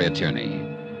ex-husband of Gloria Tierney.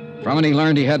 From it, he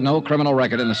learned he had no criminal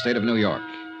record in the state of New York.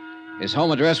 His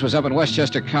home address was up in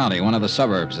Westchester County, one of the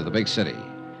suburbs of the big city.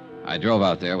 I drove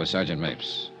out there with Sergeant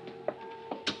Mapes.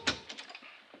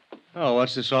 Oh,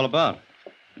 what's this all about?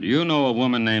 Do you know a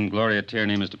woman named Gloria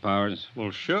Tierney, Mr. Powers?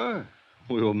 Well, sure.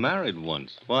 We were married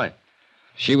once. Why?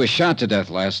 She was shot to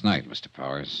death last night, Mr.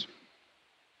 Powers.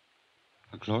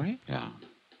 Gloria? Yeah.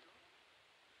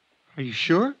 Are you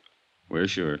sure? We're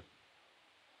sure.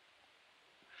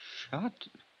 Shot?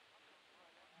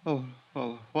 Oh,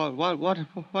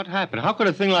 what happened? How could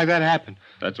a thing like that happen?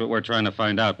 That's what we're trying to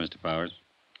find out, Mr. Powers.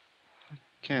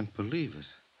 Can't believe it.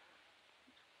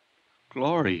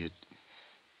 Gloria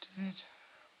dead.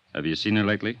 Have you seen her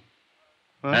lately?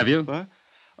 What? Have you? What?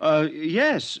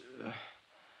 Yes.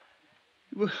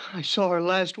 I saw her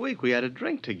last week. We had a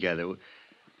drink together.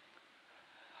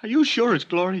 Are you sure it's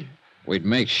Gloria? We'd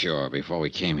make sure before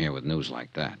we came here with news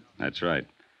like that. That's right.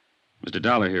 Mr.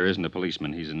 Dollar here isn't a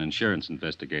policeman. He's an insurance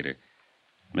investigator.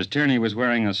 Miss Tierney was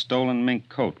wearing a stolen mink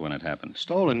coat when it happened.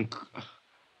 Stolen?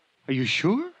 Are you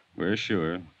sure? We're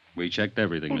sure. We checked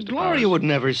everything, Well, Mr. Gloria Powers. would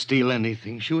never steal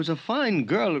anything. She was a fine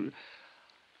girl. A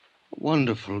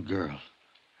wonderful girl.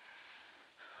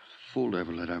 Fool to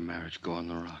ever let our marriage go on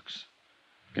the rocks.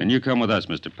 Can you come with us,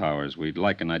 Mr. Powers? We'd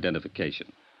like an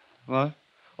identification. What?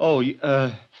 Oh,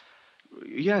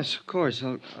 yes, of course.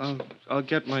 I'll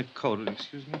get my coat.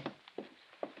 Excuse me.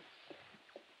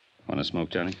 Want to smoke,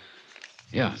 Johnny?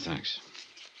 Yeah, thanks.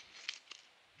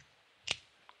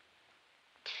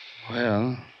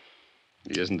 Well,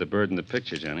 he isn't the bird in the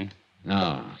picture, Johnny.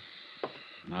 No,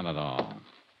 not at all.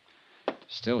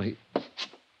 Still,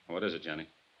 What is it, Johnny?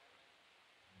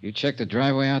 You checked the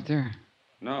driveway out there?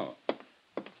 No.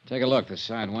 Take a look, the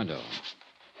side window.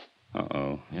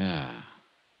 Uh-oh. Yeah.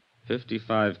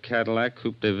 55 Cadillac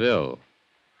Coupe de Ville.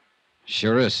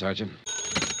 Sure is, Sergeant.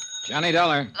 Johnny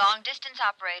Dollar. Long-distance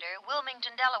operator.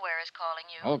 Wilmington, Delaware is calling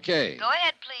you. Okay. Go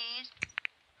ahead, please.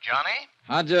 Johnny?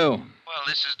 How do? Well,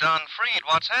 this is Don Freed.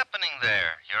 What's happening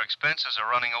there? Your expenses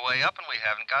are running away up, and we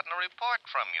haven't gotten a report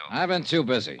from you. I've been too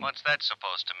busy. What's that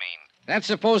supposed to mean? That's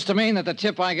supposed to mean that the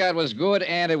tip I got was good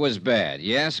and it was bad.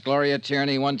 Yes, Gloria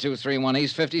Tierney, 1231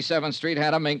 East 57th Street,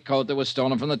 had a mink coat that was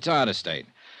stolen from the Todd estate.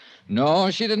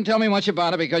 No, she didn't tell me much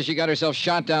about it because she got herself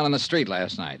shot down in the street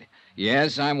last night.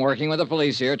 Yes, I'm working with the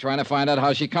police here trying to find out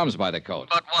how she comes by the coat.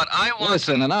 But what I want...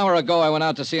 Listen, an hour ago I went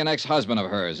out to see an ex-husband of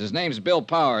hers. His name's Bill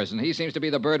Powers, and he seems to be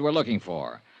the bird we're looking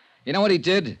for. You know what he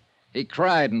did? He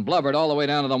cried and blubbered all the way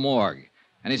down to the morgue.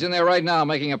 And he's in there right now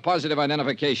making a positive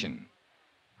identification.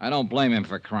 I don't blame him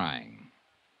for crying.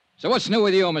 So what's new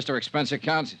with you, Mr. Expense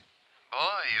Account? Boy,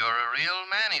 you're a real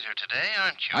man-eater today,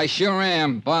 aren't you? I sure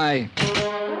am. Bye.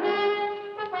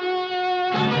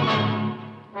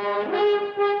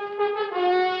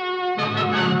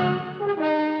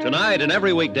 Tonight and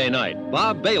every weekday night,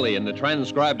 Bob Bailey in the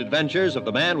transcribed adventures of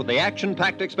the man with the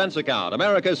action-packed expense account,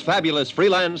 America's fabulous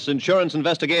freelance insurance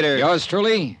investigator. Yours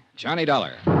truly, Johnny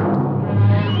Dollar.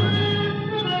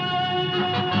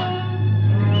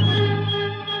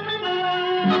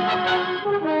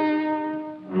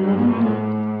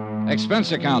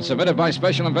 Expense account submitted by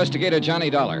Special Investigator Johnny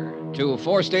Dollar to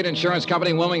Four State Insurance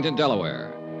Company, Wilmington,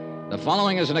 Delaware. The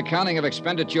following is an accounting of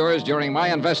expenditures during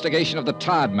my investigation of the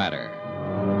Todd matter.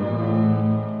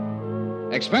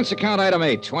 Expense account item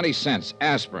 8, 20 cents,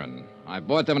 aspirin. I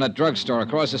bought them in a drugstore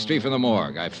across the street from the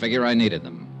morgue. I figure I needed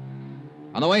them.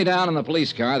 On the way down in the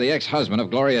police car, the ex-husband of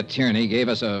Gloria Tierney gave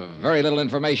us very little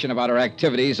information about her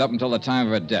activities up until the time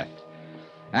of her death.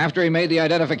 After he made the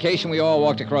identification, we all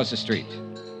walked across the street.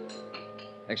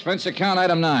 Expense account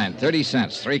item 9, 30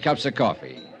 cents, 3 cups of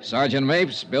coffee. Sergeant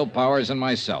Mapes, Bill Powers, and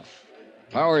myself.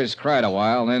 Powers cried a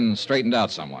while, then straightened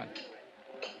out somewhat.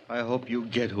 I hope you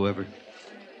get whoever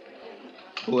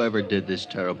did this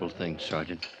terrible thing,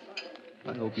 Sergeant.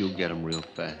 I hope you'll get him real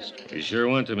fast. You sure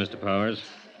want to, Mr. Powers.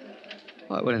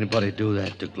 Why would anybody do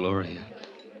that to Gloria?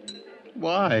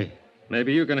 Why?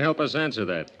 Maybe you can help us answer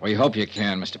that. We hope you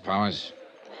can, Mr. Powers.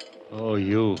 Oh,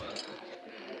 you.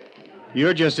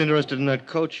 You're just interested in that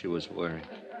coat she was wearing.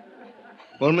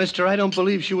 Well, mister, I don't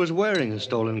believe she was wearing a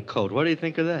stolen coat. What do you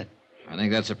think of that? I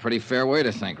think that's a pretty fair way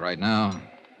to think right now.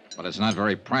 But it's not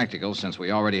very practical since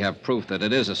we already have proof that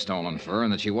it is a stolen fur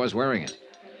and that she was wearing it.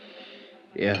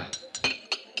 Yeah.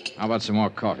 How about some more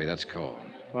coffee? That's cold.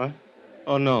 What?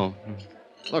 Oh, no.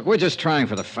 Look, we're just trying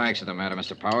for the facts of the matter,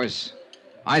 Mr. Powers.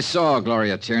 I saw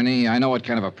Gloria Tierney. I know what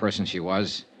kind of a person she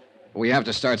was. We have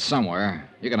to start somewhere.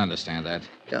 You can understand that.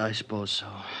 Yeah, I suppose so.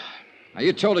 Now,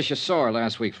 you told us you saw her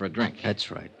last week for a drink.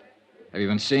 That's right. Have you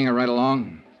been seeing her right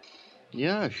along?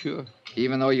 Yeah, sure.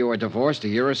 Even though you were divorced a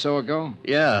year or so ago?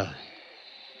 Yeah.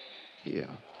 Yeah.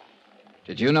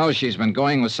 Did you know she's been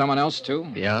going with someone else, too?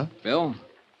 Yeah? Bill?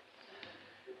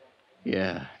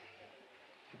 Yeah.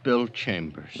 Bill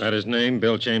Chambers. That his name,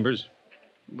 Bill Chambers?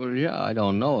 Well, yeah, I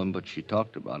don't know him, but she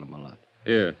talked about him a lot.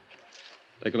 Here.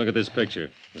 Take a look at this picture.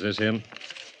 Is this him?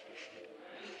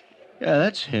 Yeah,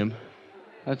 that's him.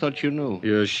 I thought you knew.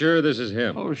 You're sure this is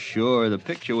him? Oh, sure. The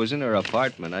picture was in her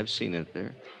apartment. I've seen it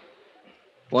there.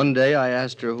 One day I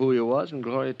asked her who he was, and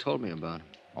Gloria told me about him.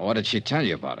 Well, what did she tell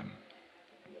you about him?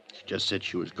 She just said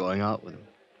she was going out with him.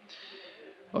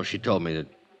 Oh, she told me that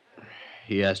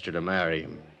he asked her to marry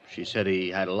him. She said he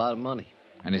had a lot of money.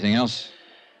 Anything else?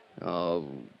 Oh,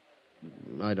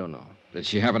 I don't know. Did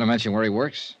she happen to mention where he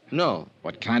works? No.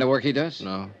 What kind of work he does?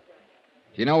 No.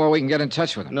 Do you know where we can get in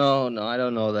touch with him? No, I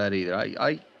don't know that either.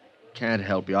 I can't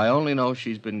help you. I only know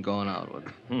she's been going out with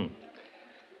him.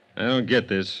 I don't get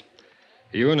this.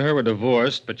 You and her were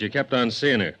divorced, but you kept on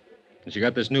seeing her. And she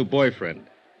got this new boyfriend.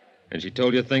 And she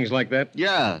told you things like that?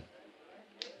 Yeah.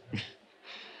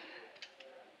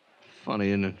 Funny,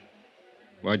 isn't it?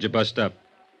 Why'd you bust up?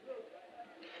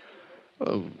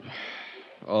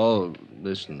 Oh,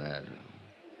 this and that.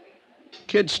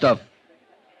 Kid stuff.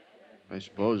 I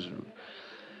suppose.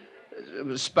 It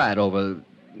was spat over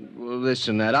this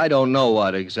and that. I don't know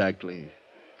what exactly.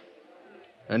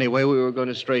 Anyway, we were going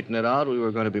to straighten it out. We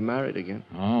were going to be married again.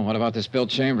 Oh, what about this Bill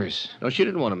Chambers? No, she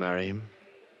didn't want to marry him.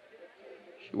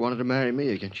 She wanted to marry me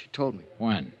again. She told me.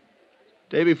 When?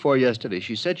 Day before yesterday.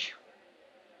 She said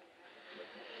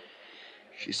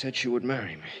she would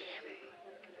marry me.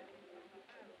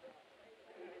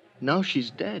 Now she's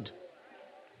dead.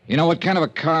 You know what kind of a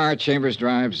car Chambers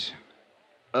drives?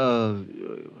 A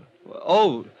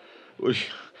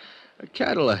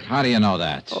Cadillac. How do you know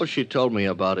that? Oh, she told me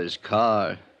about his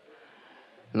car.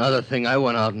 Another thing, I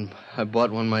went out and I bought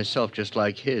one myself just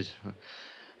like his.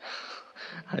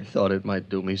 I thought it might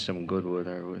do me some good with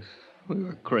her. We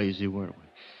were crazy, weren't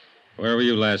we? Where were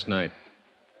you last night?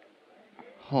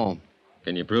 Home.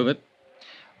 Can you prove it?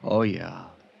 Oh, yeah.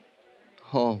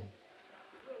 Home.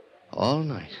 All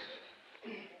night.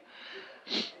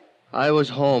 I was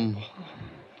home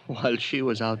while she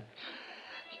was out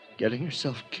getting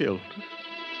herself killed.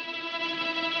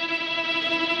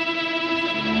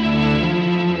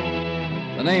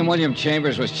 The name William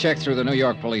Chambers was checked through the New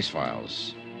York police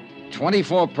files.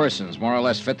 24 persons more or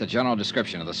less fit the general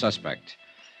description of the suspect.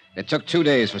 It took 2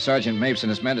 days for Sergeant Mapes and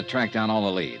his men to track down all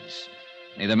the leads.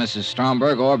 Neither Mrs.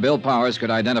 Stromberg or Bill Powers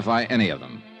could identify any of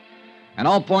them. An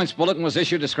all-points bulletin was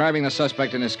issued describing the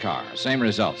suspect in his car. Same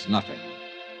results, nothing.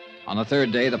 On the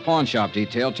third day, the pawn shop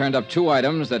detail turned up 2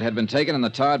 items that had been taken in the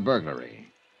Todd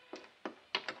burglary.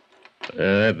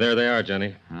 There they are,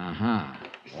 Johnny. Uh-huh.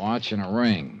 Watch and a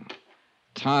ring.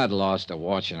 Todd lost a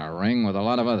watch and a ring with a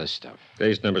lot of other stuff.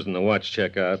 Case numbers in the watch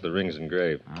check out. The ring's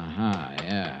engraved. Uh-huh,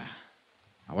 yeah.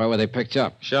 Where were they picked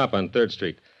up? Shop on 3rd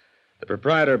Street. The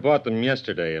proprietor bought them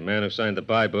yesterday. A man who signed the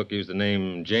buy book used the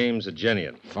name James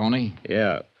Agenian. Phony?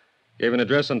 Yeah. Gave an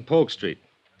address on Polk Street.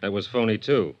 That was phony,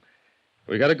 too.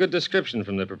 We got a good description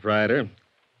from the proprietor.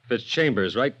 Fits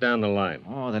Chambers right down the line.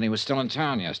 Oh, then he was still in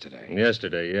town yesterday.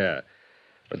 Yesterday, yeah.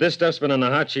 But this stuff's been on the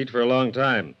hot sheet for a long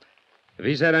time. If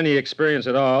he's had any experience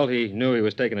at all, he knew he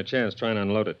was taking a chance trying to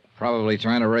unload it. Probably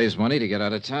trying to raise money to get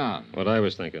out of town. What I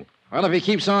was thinking. Well, if he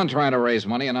keeps on trying to raise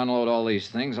money and unload all these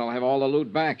things, I'll have all the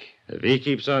loot back. If he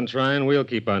keeps on trying, we'll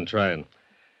keep on trying.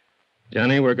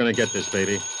 Johnny, we're going to get this,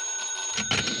 baby.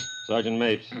 Sergeant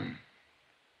Mapes.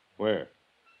 Where?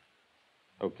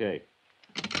 Okay.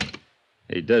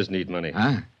 He does need money.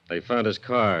 Huh? They found his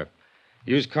car.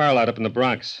 Used car lot up in the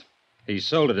Bronx. He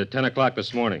sold it at 10 o'clock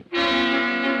this morning.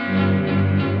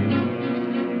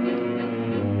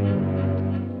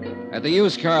 At the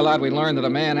used car lot, we learned that a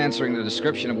man answering the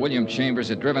description of William Chambers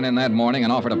had driven in that morning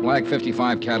and offered a black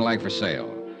 55 Cadillac for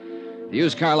sale. The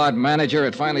used car lot manager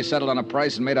had finally settled on a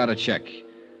price and made out a check.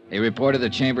 He reported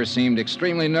that Chambers seemed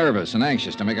extremely nervous and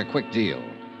anxious to make a quick deal.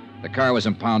 The car was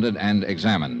impounded and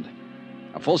examined.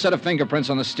 A full set of fingerprints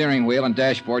on the steering wheel and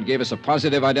dashboard gave us a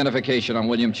positive identification on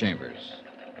William Chambers.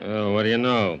 Oh, what do you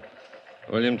know?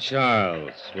 William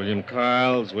Charles, William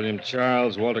Carles, William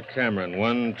Charles, Walter Cameron.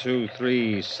 1, 2,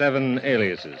 3, 7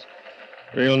 aliases.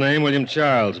 Real name, William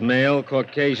Charles. Male,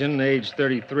 Caucasian, age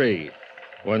 33.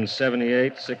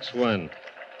 178, 6'1".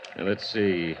 And let's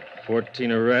see,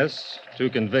 14 arrests, 2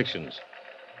 convictions.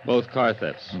 Both car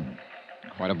thefts.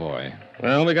 Quite a boy.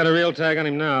 Well, we got a real tag on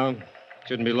him now.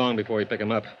 Shouldn't be long before we pick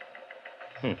him up.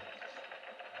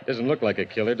 Doesn't look like a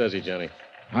killer, does he, Johnny?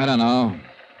 I don't know.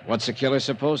 What's a killer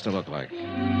supposed to look like?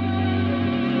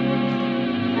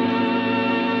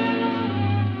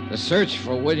 The search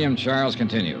for William Charles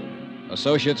continued.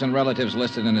 Associates and relatives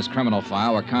listed in his criminal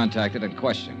file were contacted and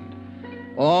questioned.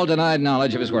 All denied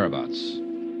knowledge of his whereabouts.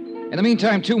 In the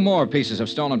meantime, 2 more pieces of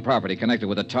stolen property connected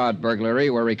with the Todd burglary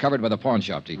were recovered by the pawn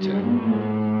shop detail.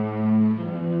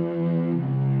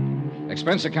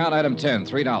 Expense account item 10,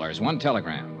 $3, 1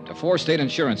 telegram to 4 State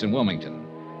Insurance in Wilmington,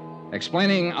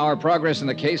 explaining our progress in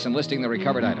the case and listing the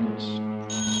recovered items.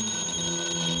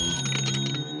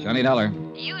 Johnny Dollar.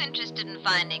 Are you interested in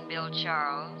finding Bill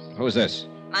Charles? Who's this?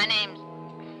 My name's...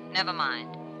 Never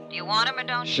mind. Do you want him or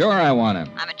don't you? Sure I want him.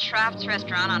 I'm at Shroff's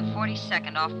Restaurant on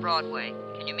 42nd off Broadway.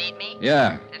 Can you meet me?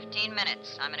 Yeah. 15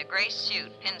 minutes. I'm in a gray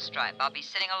suit, pinstripe. I'll be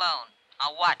sitting alone.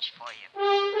 I'll watch for you.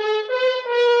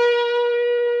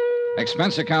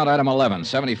 Expense account item 11,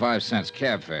 75 cents,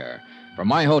 cab fare, from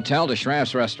my hotel to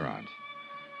Shroff's Restaurant.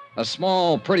 A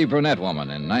small, pretty brunette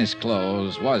woman in nice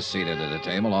clothes was seated at a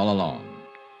table all alone.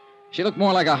 She looked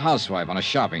more like a housewife on a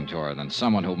shopping tour than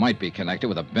someone who might be connected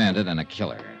with a bandit and a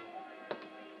killer.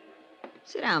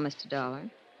 Sit down, Mr. Dollar.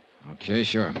 Okay,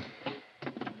 sure.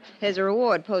 There's a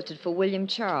reward posted for William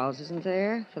Charles, isn't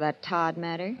there? For that Todd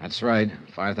matter? That's right,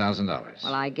 $5,000.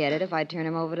 Well, I get it if I turn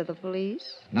him over to the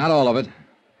police. Not all of it.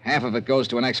 Half of it goes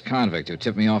to an ex-convict who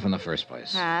tipped me off in the first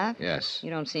place. Half? Yes. You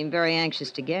don't seem very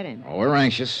anxious to get him. Oh, we're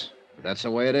anxious. But that's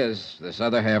the way it is. This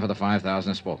other half of the $5,000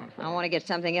 is spoken for. I want to get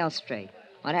something else straight.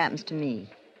 What happens to me?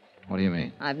 What do you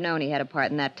mean? I've known he had a part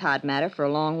in that Todd matter for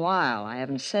a long while. I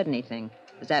haven't said anything.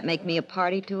 Does that make me a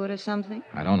party to it or something?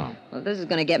 I don't know. Well, this is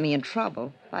going to get me in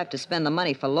trouble. If I have to spend the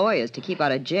money for lawyers to keep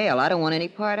out of jail, I don't want any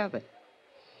part of it.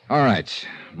 All right.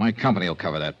 My company will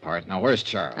cover that part. Now, where's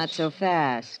Charles? Not so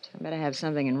fast. I better have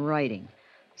something in writing.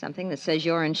 Something that says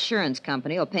your insurance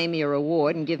company will pay me a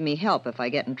reward and give me help if I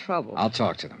get in trouble. I'll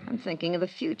talk to them. I'm thinking of the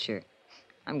future.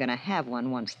 I'm going to have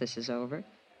one once this is over.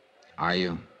 Are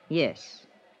you? Yes.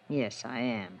 Yes, I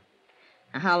am.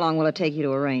 Now, how long will it take you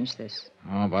to arrange this?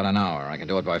 Oh, about an hour. I can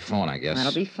do it by phone, I guess.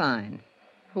 That'll be fine.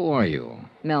 Who are you?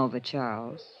 Melva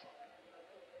Charles.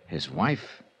 His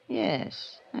wife?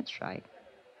 Yes, that's right.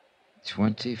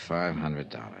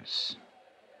 $2,500.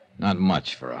 Not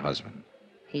much for a husband.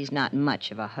 He's not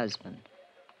much of a husband.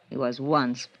 He was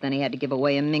once, but then he had to give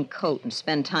away a mink coat and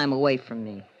spend time away from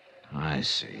me. I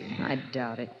see. I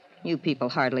doubt it. You people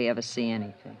hardly ever see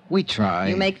anything. We try.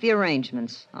 You make the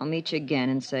arrangements. I'll meet you again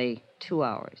in, say, 2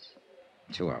 hours.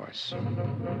 2 hours.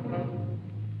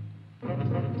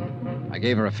 I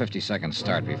gave her a 50-second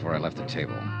start before I left the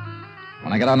table.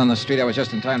 When I got out on the street, I was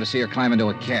just in time to see her climb into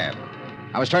a cab.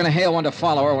 I was trying to hail one to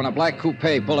follow her when a black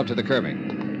coupe pulled up to the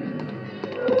curbing.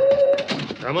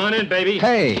 Come on in, baby.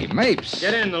 Hey, Mapes.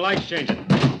 Get in, the light's changing.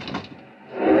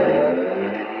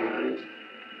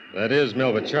 That is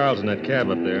Melva Charles in that cab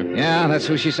up there. Yeah, that's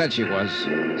who she said she was.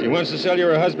 She wants to sell you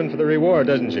her husband for the reward,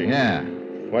 doesn't she? Yeah.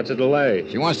 What's the delay?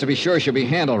 She wants to be sure she'll be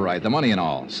handled right, the money and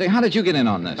all. Say, how did you get in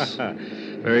on this?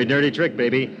 Very dirty trick,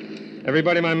 baby.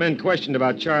 Everybody my men questioned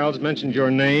about Charles mentioned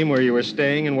your name, where you were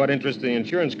staying, and what interest the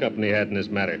insurance company had in this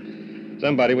matter.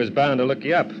 Somebody was bound to look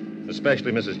you up,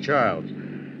 especially Mrs. Charles.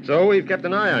 So we've kept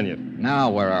an eye on you. Now,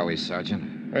 where are we, Sergeant?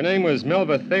 Her name was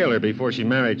Melva Thaler before she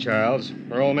married Charles.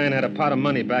 Her old man had a pot of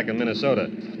money back in Minnesota.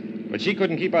 But she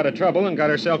couldn't keep out of trouble and got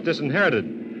herself disinherited.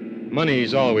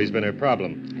 Money's always been her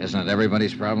problem. Isn't it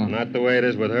everybody's problem? Not the way it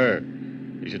is with her.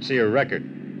 You should see her record.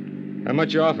 How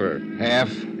much you offer her? Half.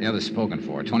 The other's spoken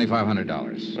for.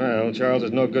 $2,500. Well, Charles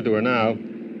is no good to her now.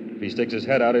 If he sticks his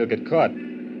head out, he'll get caught.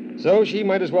 So she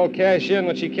might as well cash in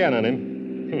what she can on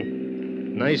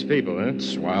him. Nice people, huh?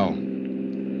 Swell.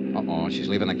 Uh-oh, she's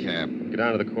leaving the cab. Get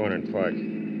down to the corner and park.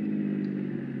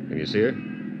 Can you see her?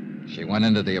 She went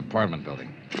into the apartment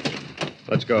building.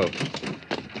 Let's go.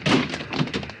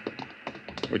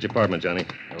 Which apartment, Johnny?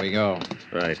 Here we go.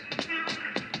 Right.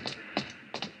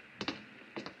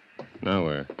 Now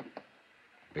where?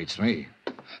 Beats me.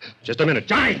 Just a minute.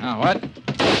 Johnny! Now, what?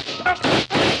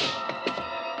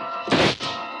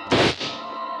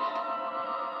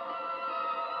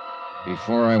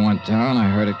 Before I went down, I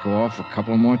heard it go off a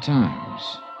couple more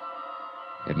times.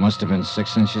 It must have been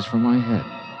 6 inches from my head.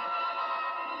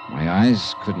 My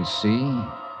eyes couldn't see,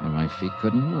 and my feet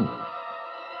couldn't move.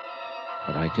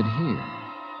 But I could hear.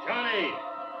 Johnny!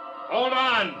 Hold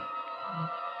on!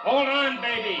 Hold on,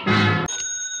 baby!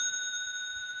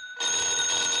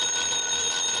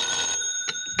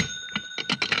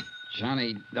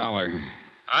 Johnny Dollar.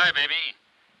 Hi, baby.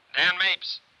 Dan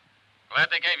Mapes. Glad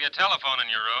they gave you a telephone in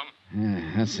your room.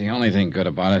 Yeah, that's the only thing good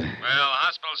about it. Well,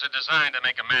 hospitals are designed to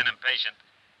make a man impatient.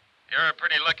 You're a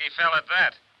pretty lucky fella at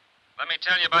that. Let me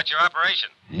tell you about your operation.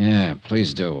 Yeah,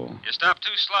 please do. You stopped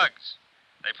 2 slugs.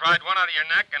 They pried one out of your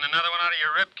neck and another one out of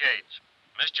your rib cage.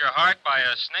 Missed your heart by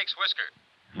a snake's whisker.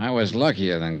 I was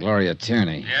luckier than Gloria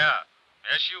Tierney. Yeah,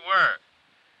 yes, you were.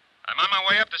 I'm on my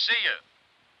way up to see you.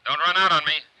 Don't run out on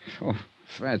me. Oh,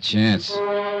 fat chance.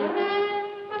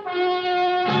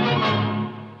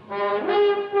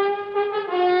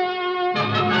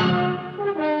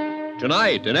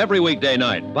 Tonight and every weekday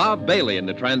night, Bob Bailey in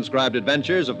the transcribed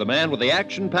adventures of the man with the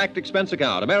action-packed expense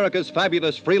account, America's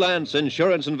fabulous freelance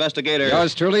insurance investigator.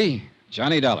 Yours truly,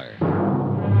 Johnny Dollar.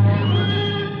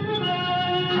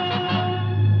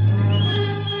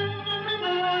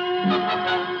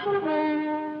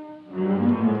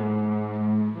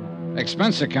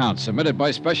 Expense account submitted by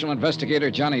Special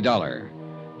Investigator Johnny Dollar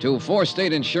to 4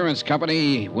 State Insurance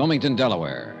Company, Wilmington,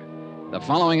 Delaware. The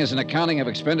following is an accounting of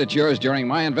expenditures during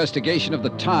my investigation of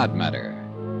the Todd matter.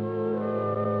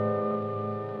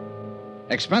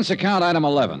 Expense account item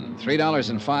 11,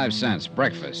 $3.05,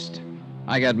 breakfast.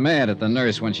 I got mad at the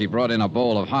nurse when she brought in a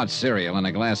bowl of hot cereal and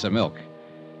a glass of milk.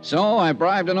 So I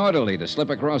bribed an orderly to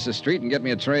slip across the street and get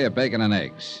me a tray of bacon and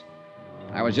eggs.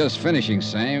 I was just finishing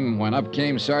same when up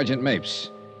came Sergeant Mapes.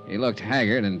 He looked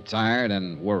haggard and tired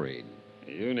and worried.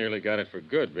 You nearly got it for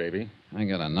good, baby. I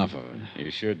got enough of it. You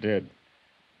sure did.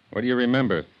 What do you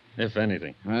remember, if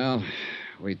anything? Well,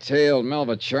 we tailed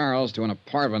Melva Charles to an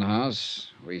apartment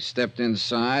house. We stepped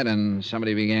inside, and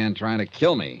somebody began trying to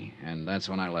kill me, and that's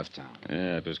when I left town.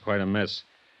 Yeah, it was quite a mess.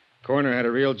 Coroner had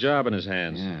a real job in his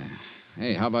hands. Yeah.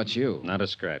 Hey, how about you? Not a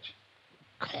scratch.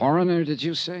 Coroner, did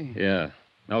you say? Yeah.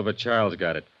 Melva Charles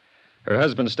got it. Her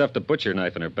husband stuffed a butcher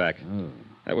knife in her back. Oh.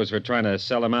 That was for trying to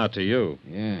sell him out to you.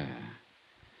 Yeah.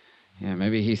 Yeah,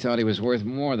 maybe he thought he was worth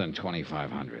more than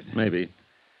 $2,500. Maybe.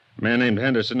 A man named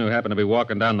Henderson, who happened to be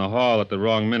walking down the hall at the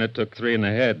wrong minute, took 3 in the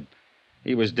head.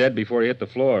 He was dead before he hit the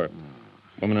floor.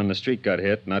 Woman on the street got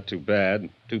hit, not too bad.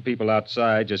 2 people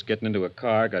outside, just getting into a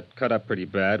car, got cut up pretty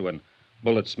bad when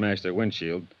bullets smashed their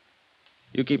windshield.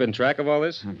 You keeping track of all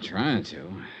this? I'm trying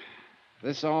to.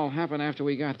 This all happened after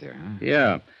we got there, huh?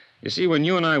 Yeah. You see, when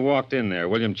you and I walked in there,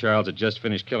 William Charles had just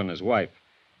finished killing his wife.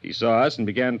 He saw us and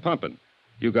began pumping.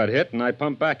 You got hit, and I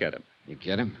pumped back at him. You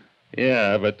get him?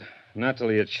 Yeah, but not till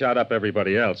he had shot up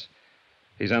everybody else.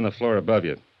 He's on the floor above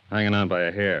you, hanging on by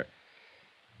a hair.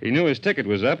 He knew his ticket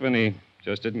was up, and he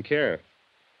just didn't care.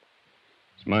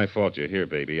 It's my fault you're here,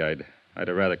 baby. I'd have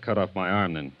rather cut off my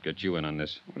arm than get you in on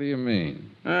this. What do you mean?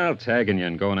 Well, tagging you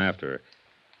and going after her.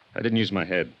 I didn't use my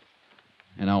head.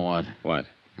 You know what? What?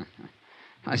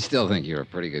 I still think you're a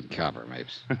pretty good copper,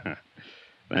 Mapes.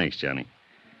 Thanks, Johnny.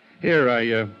 Here,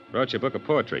 I brought you a book of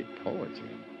poetry. Poetry?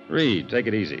 Read. Take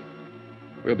it easy.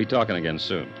 We'll be talking again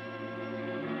soon.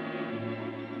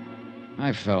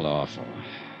 I felt awful.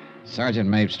 Sergeant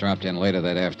Mapes dropped in later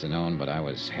that afternoon, but I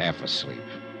was half asleep.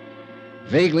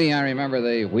 Vaguely, I remember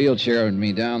they wheelchaired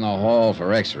me down the hall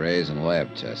for x-rays and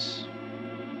lab tests.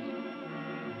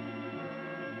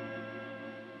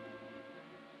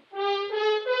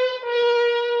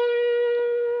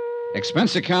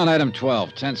 Expense account item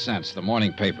 12, 10 cents, the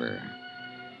morning paper.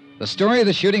 The story of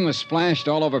the shooting was splashed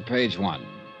all over page 1,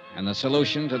 and the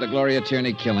solution to the Gloria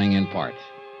Tierney killing in part.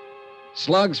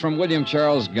 Slugs from William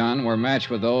Charles' gun were matched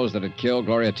with those that had killed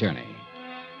Gloria Tierney.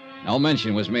 No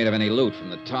mention was made of any loot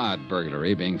from the Todd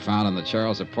burglary being found in the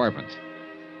Charles apartment.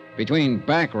 Between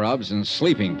back rubs and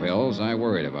sleeping pills, I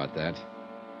worried about that.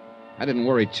 I didn't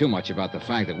worry too much about the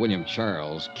fact that William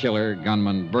Charles, killer,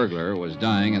 gunman, burglar, was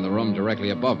dying in the room directly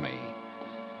above me.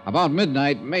 About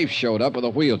midnight, Mapes showed up with a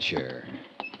wheelchair.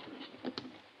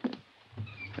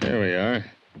 There we are.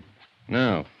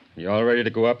 Now, you all ready to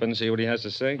go up and see what he has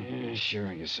to say? Yeah, sure,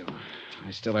 I guess so.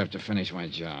 I still have to finish my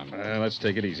job. Let's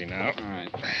take it easy now. All right.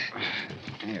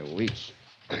 Hey, weak.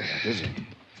 Busy.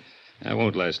 That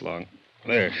won't last long.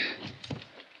 There.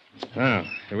 Now,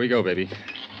 here we go, baby.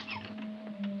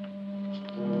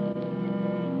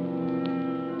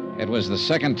 It was the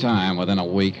second time within a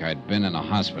week I'd been in a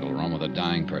hospital room with a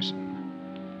dying person.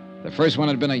 The first one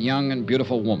had been a young and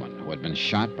beautiful woman who had been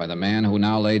shot by the man who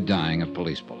now lay dying of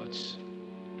police bullets.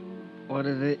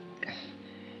 What'd they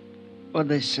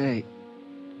say?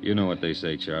 You know what they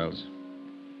say, Charles.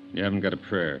 You haven't got a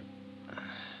prayer.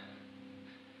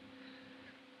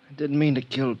 I didn't mean to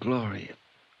kill Gloria.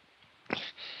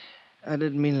 I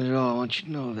didn't mean it at all. I want you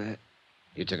to know that.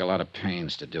 You took a lot of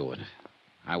pains to do it.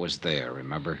 I was there,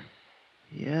 remember?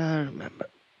 Yeah, I remember.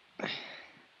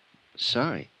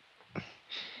 Sorry.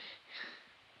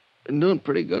 Been doing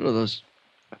pretty good with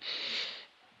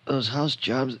those house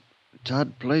jobs.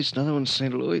 Todd Place, another one in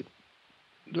St. Louis.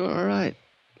 Doing all right.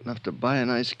 Enough to buy a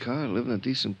nice car, live in a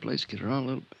decent place, get around a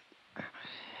little bit.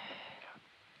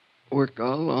 Work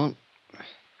all alone.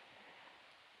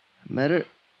 Met her.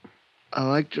 I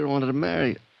liked her, wanted to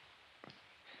marry her.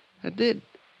 I did.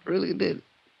 Really did.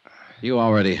 You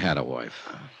already had a wife.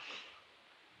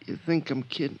 You think I'm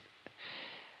kidding?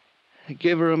 I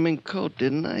gave her a mink coat,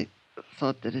 didn't I?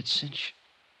 Thought that it'd cinch.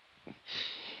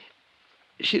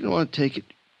 She didn't want to take it.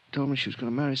 Told me she was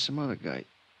going to marry some other guy.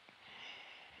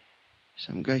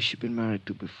 Some guy she'd been married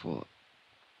to before.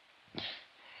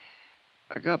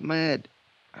 I got mad.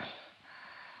 I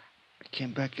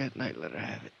came back that night, let her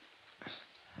have it.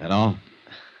 That all?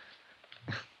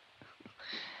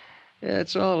 Yeah,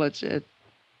 that's all. That's it.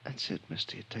 That's it,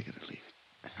 mister. You take it or leave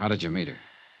it. How did you meet her?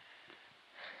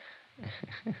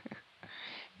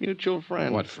 Mutual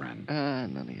friend. What friend?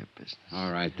 None of your business.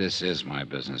 All right, this is my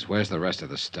business. Where's the rest of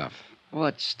the stuff?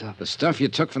 What stuff? The stuff you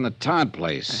took from the Todd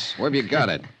place. Where have you got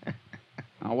it?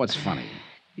 Oh, what's funny?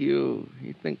 You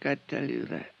think I'd tell you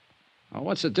that? Oh,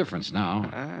 what's the difference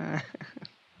now?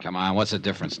 Come on, what's the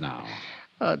difference now?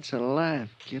 Oh, it's a laugh,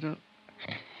 kiddo.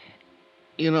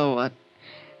 You know what?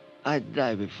 I'd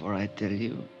die before I tell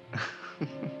you.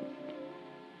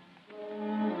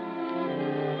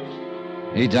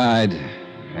 He died,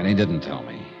 and he didn't tell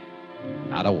me.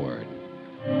 Not a word.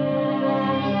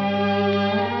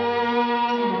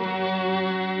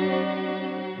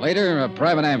 Later, a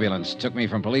private ambulance took me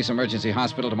from police emergency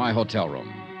hospital to my hotel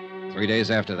room. 3 days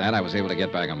after that, I was able to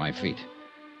get back on my feet.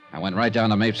 I went right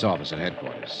down to Mapes' office at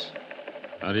headquarters.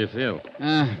 How do you feel?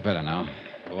 Better now.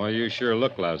 Boy, you sure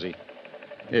look lousy.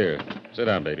 Here, sit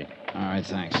down, baby. All right,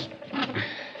 thanks.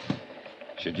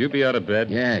 Should you be out of bed?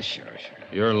 Yeah, sure.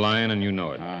 You're lying and you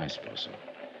know it. I suppose so.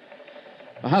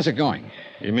 Well, how's it going?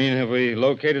 You mean have we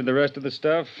located the rest of the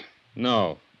stuff?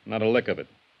 No, not a lick of it.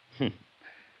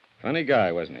 Funny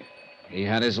guy, wasn't he? He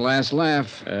had his last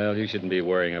laugh. Well, you shouldn't be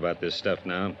worrying about this stuff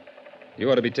now.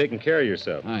 You ought to be taking care of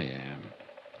yourself. I am.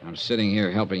 I'm sitting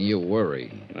here helping you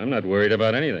worry. I'm not worried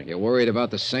about anything. You're worried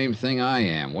about the same thing I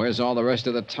am. Where's all the rest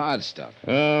of the Todd stuff?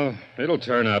 Oh, it'll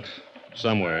turn up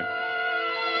somewhere.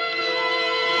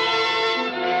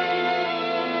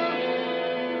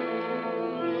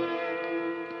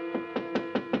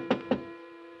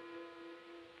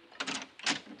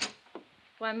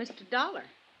 Why, Mr. Dollar.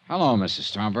 Hello, Mrs.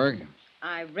 Stromberg.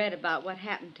 I read about what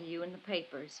happened to you in the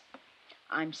papers.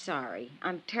 I'm sorry.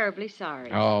 I'm terribly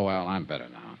sorry. Oh, well, I'm better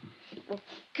now. Well,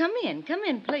 come in,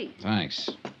 please. Thanks.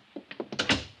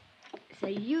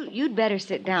 Say, you'd better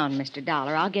sit down, Mr.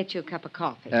 Dollar. I'll get you a cup of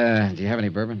coffee. Do you have any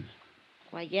bourbon?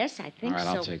 Why, yes, I think so. All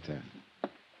right, I'll take that.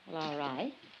 Well, all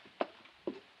right.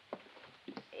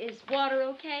 Is water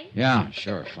okay? Yeah,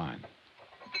 sure, fine.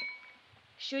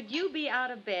 Should you be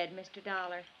out of bed, Mr.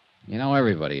 Dollar? You know,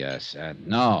 everybody asks that.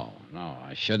 No,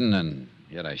 I shouldn't, and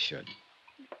yet I should.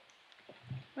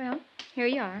 Well, here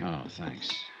you are. Oh, thanks.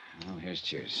 Well, here's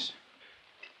cheers.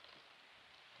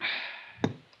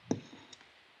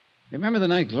 Remember the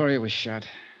night Gloria was shot?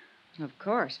 Of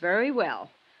course, very well.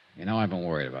 You know, I've been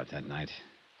worried about that night.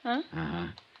 Huh? Uh-huh.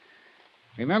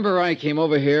 Remember I came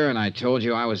over here and I told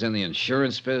you I was in the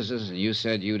insurance business and you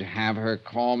said you'd have her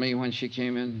call me when she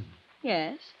came in?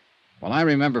 Yes. Well, I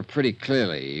remember pretty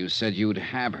clearly you said you'd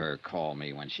have her call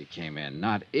me when she came in,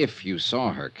 not if you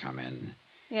saw her come in.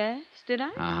 Yes, did I?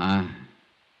 Uh-huh.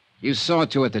 You saw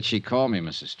to it that she called me,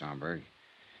 Mrs. Stromberg.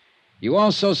 You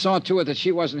also saw to it that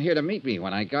she wasn't here to meet me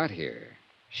when I got here.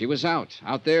 She was out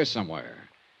there somewhere.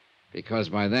 Because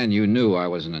by then you knew I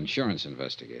was an insurance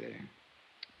investigator.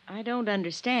 I don't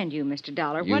understand you, Mr.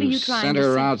 Dollar. What are you trying to say? You sent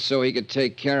her out so he could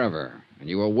take care of her, and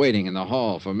you were waiting in the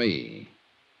hall for me.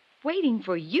 Waiting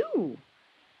for you?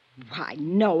 Why,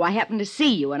 no, I happened to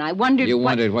see you, and I wondered You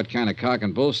wondered what kind of cock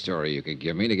and bull story you could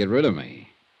give me to get rid of me.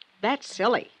 That's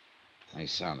silly. They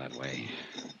sound that way.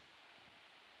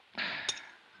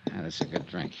 Yeah, that's a good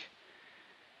drink.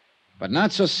 But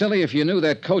not so silly if you knew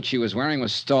that coat she was wearing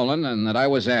was stolen and that I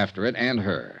was after it and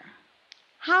her.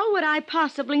 How would I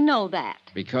possibly know that?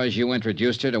 Because you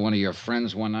introduced her to one of your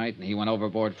friends one night and he went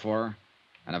overboard for her?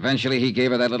 And eventually he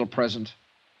gave her that little present?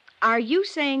 Are you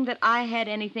saying that I had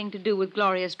anything to do with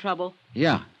Gloria's trouble?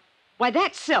 Yeah. Why,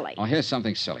 that's silly. Oh, here's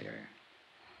something sillier.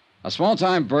 A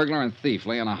small-time burglar and thief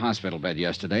lay on a hospital bed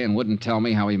yesterday and wouldn't tell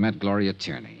me how he met Gloria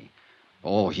Tierney.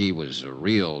 Oh, he was a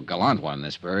real gallant one,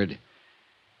 this bird.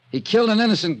 He killed an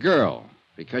innocent girl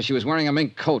because she was wearing a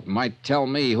mink coat and might tell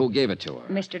me who gave it to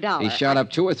her. Mr. Dollar. He shot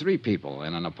up 2 or 3 people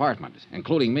in an apartment,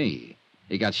 including me.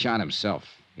 He got shot himself.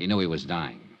 He knew he was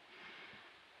dying.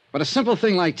 But a simple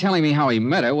thing like telling me how he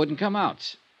met her wouldn't come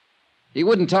out. He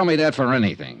wouldn't tell me that for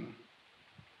anything.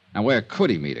 Now, where could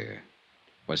he meet her?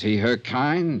 Was he her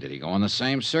kind? Did he go in the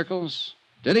same circles?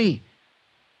 Did he?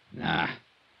 Nah.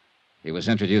 He was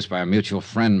introduced by a mutual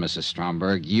friend, Mrs.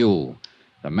 Stromberg. You,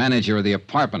 the manager of the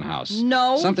apartment house.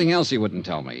 No. Something else he wouldn't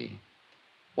tell me.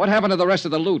 What happened to the rest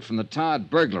of the loot from the Todd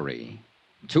burglary?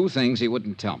 2 things he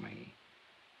wouldn't tell me.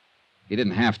 He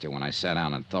didn't have to when I sat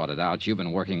down and thought it out. You've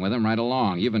been working with him right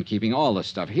along. You've been keeping all the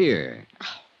stuff here.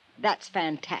 Oh, that's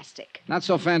fantastic. Not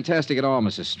so fantastic at all,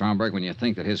 Mrs. Stromberg, when you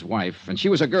think that his wife, and she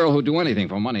was a girl who'd do anything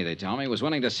for money, they tell me, was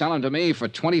willing to sell him to me for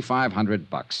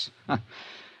 $2,500.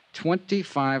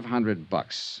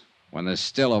 $2,500, when there's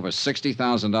still over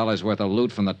 $60,000 worth of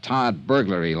loot from the Todd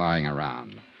burglary lying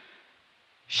around.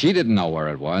 She didn't know where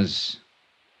it was,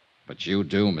 but you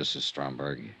do, Mrs.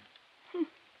 Stromberg.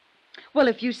 Well,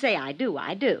 if you say I do,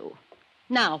 I do.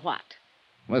 Now what?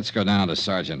 Let's go down to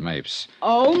Sergeant Mapes.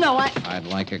 Oh, no, I'd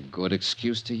like a good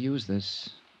excuse to use this.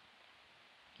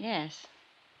 Yes.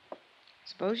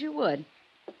 Suppose you would.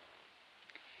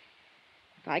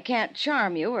 If I can't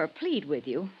charm you or plead with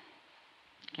you,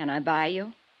 can I buy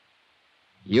you?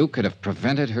 You could have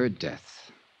prevented her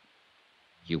death.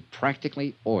 You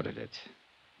practically ordered it.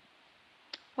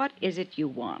 What is it you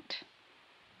want?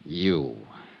 You.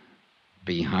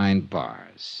 Behind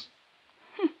bars.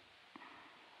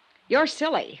 You're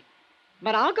silly,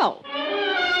 but I'll go.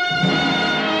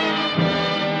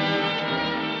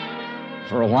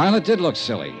 For a while, it did look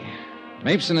silly.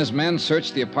 Mapes and his men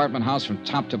searched the apartment house from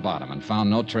top to bottom and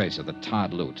found no trace of the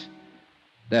Todd loot.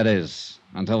 That is,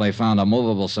 until they found a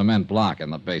movable cement block in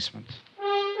the basement.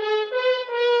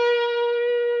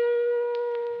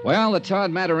 Well, the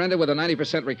Todd matter ended with a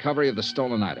 90% recovery of the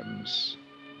stolen items.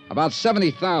 About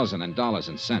 $70,000 in dollars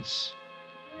and cents.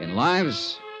 In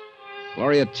lives,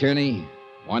 Gloria Tierney,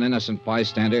 1 innocent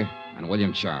bystander, and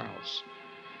William Charles.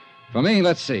 For me,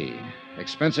 let's see.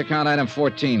 Expense account item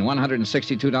 14,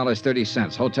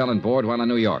 $162.30. Hotel and board while in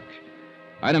New York.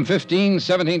 Item 15,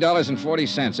 $17.40.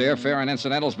 Airfare and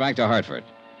incidentals back to Hartford.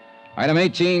 Item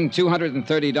 18,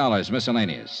 $230.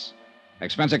 Miscellaneous.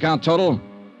 Expense account total,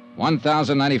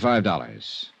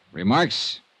 $1,095.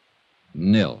 Remarks,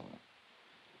 nil.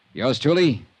 Yours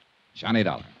truly, Johnny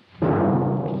Dollar.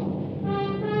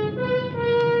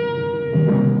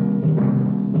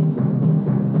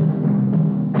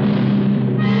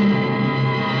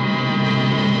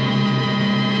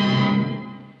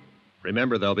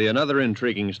 Remember, there'll be another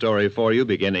intriguing story for you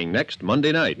beginning next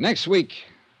Monday night. Next week,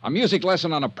 a music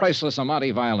lesson on a priceless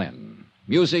Amati violin.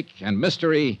 Music and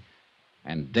mystery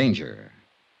and danger.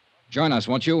 Join us,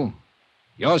 won't you?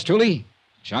 Yours truly,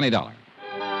 Johnny Dollar.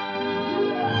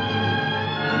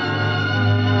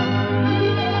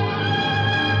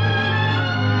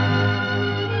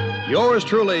 Yours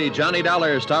truly, Johnny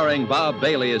Dollar, starring Bob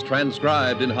Bailey, is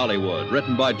transcribed in Hollywood.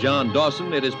 Written by John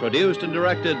Dawson, it is produced and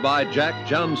directed by Jack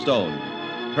Johnstone.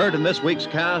 Heard in this week's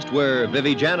cast were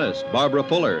Vivi Janis, Barbara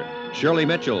Fuller, Shirley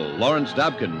Mitchell, Lawrence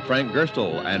Dobkin, Frank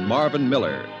Gerstle, and Marvin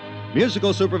Miller.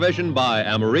 Musical supervision by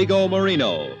Amerigo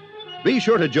Marino. Be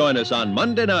sure to join us on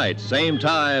Monday night, same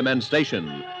time and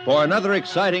station, for another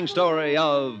exciting story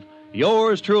of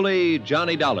Yours truly,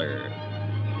 Johnny Dollar.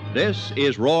 This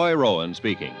is Roy Rowan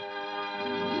speaking.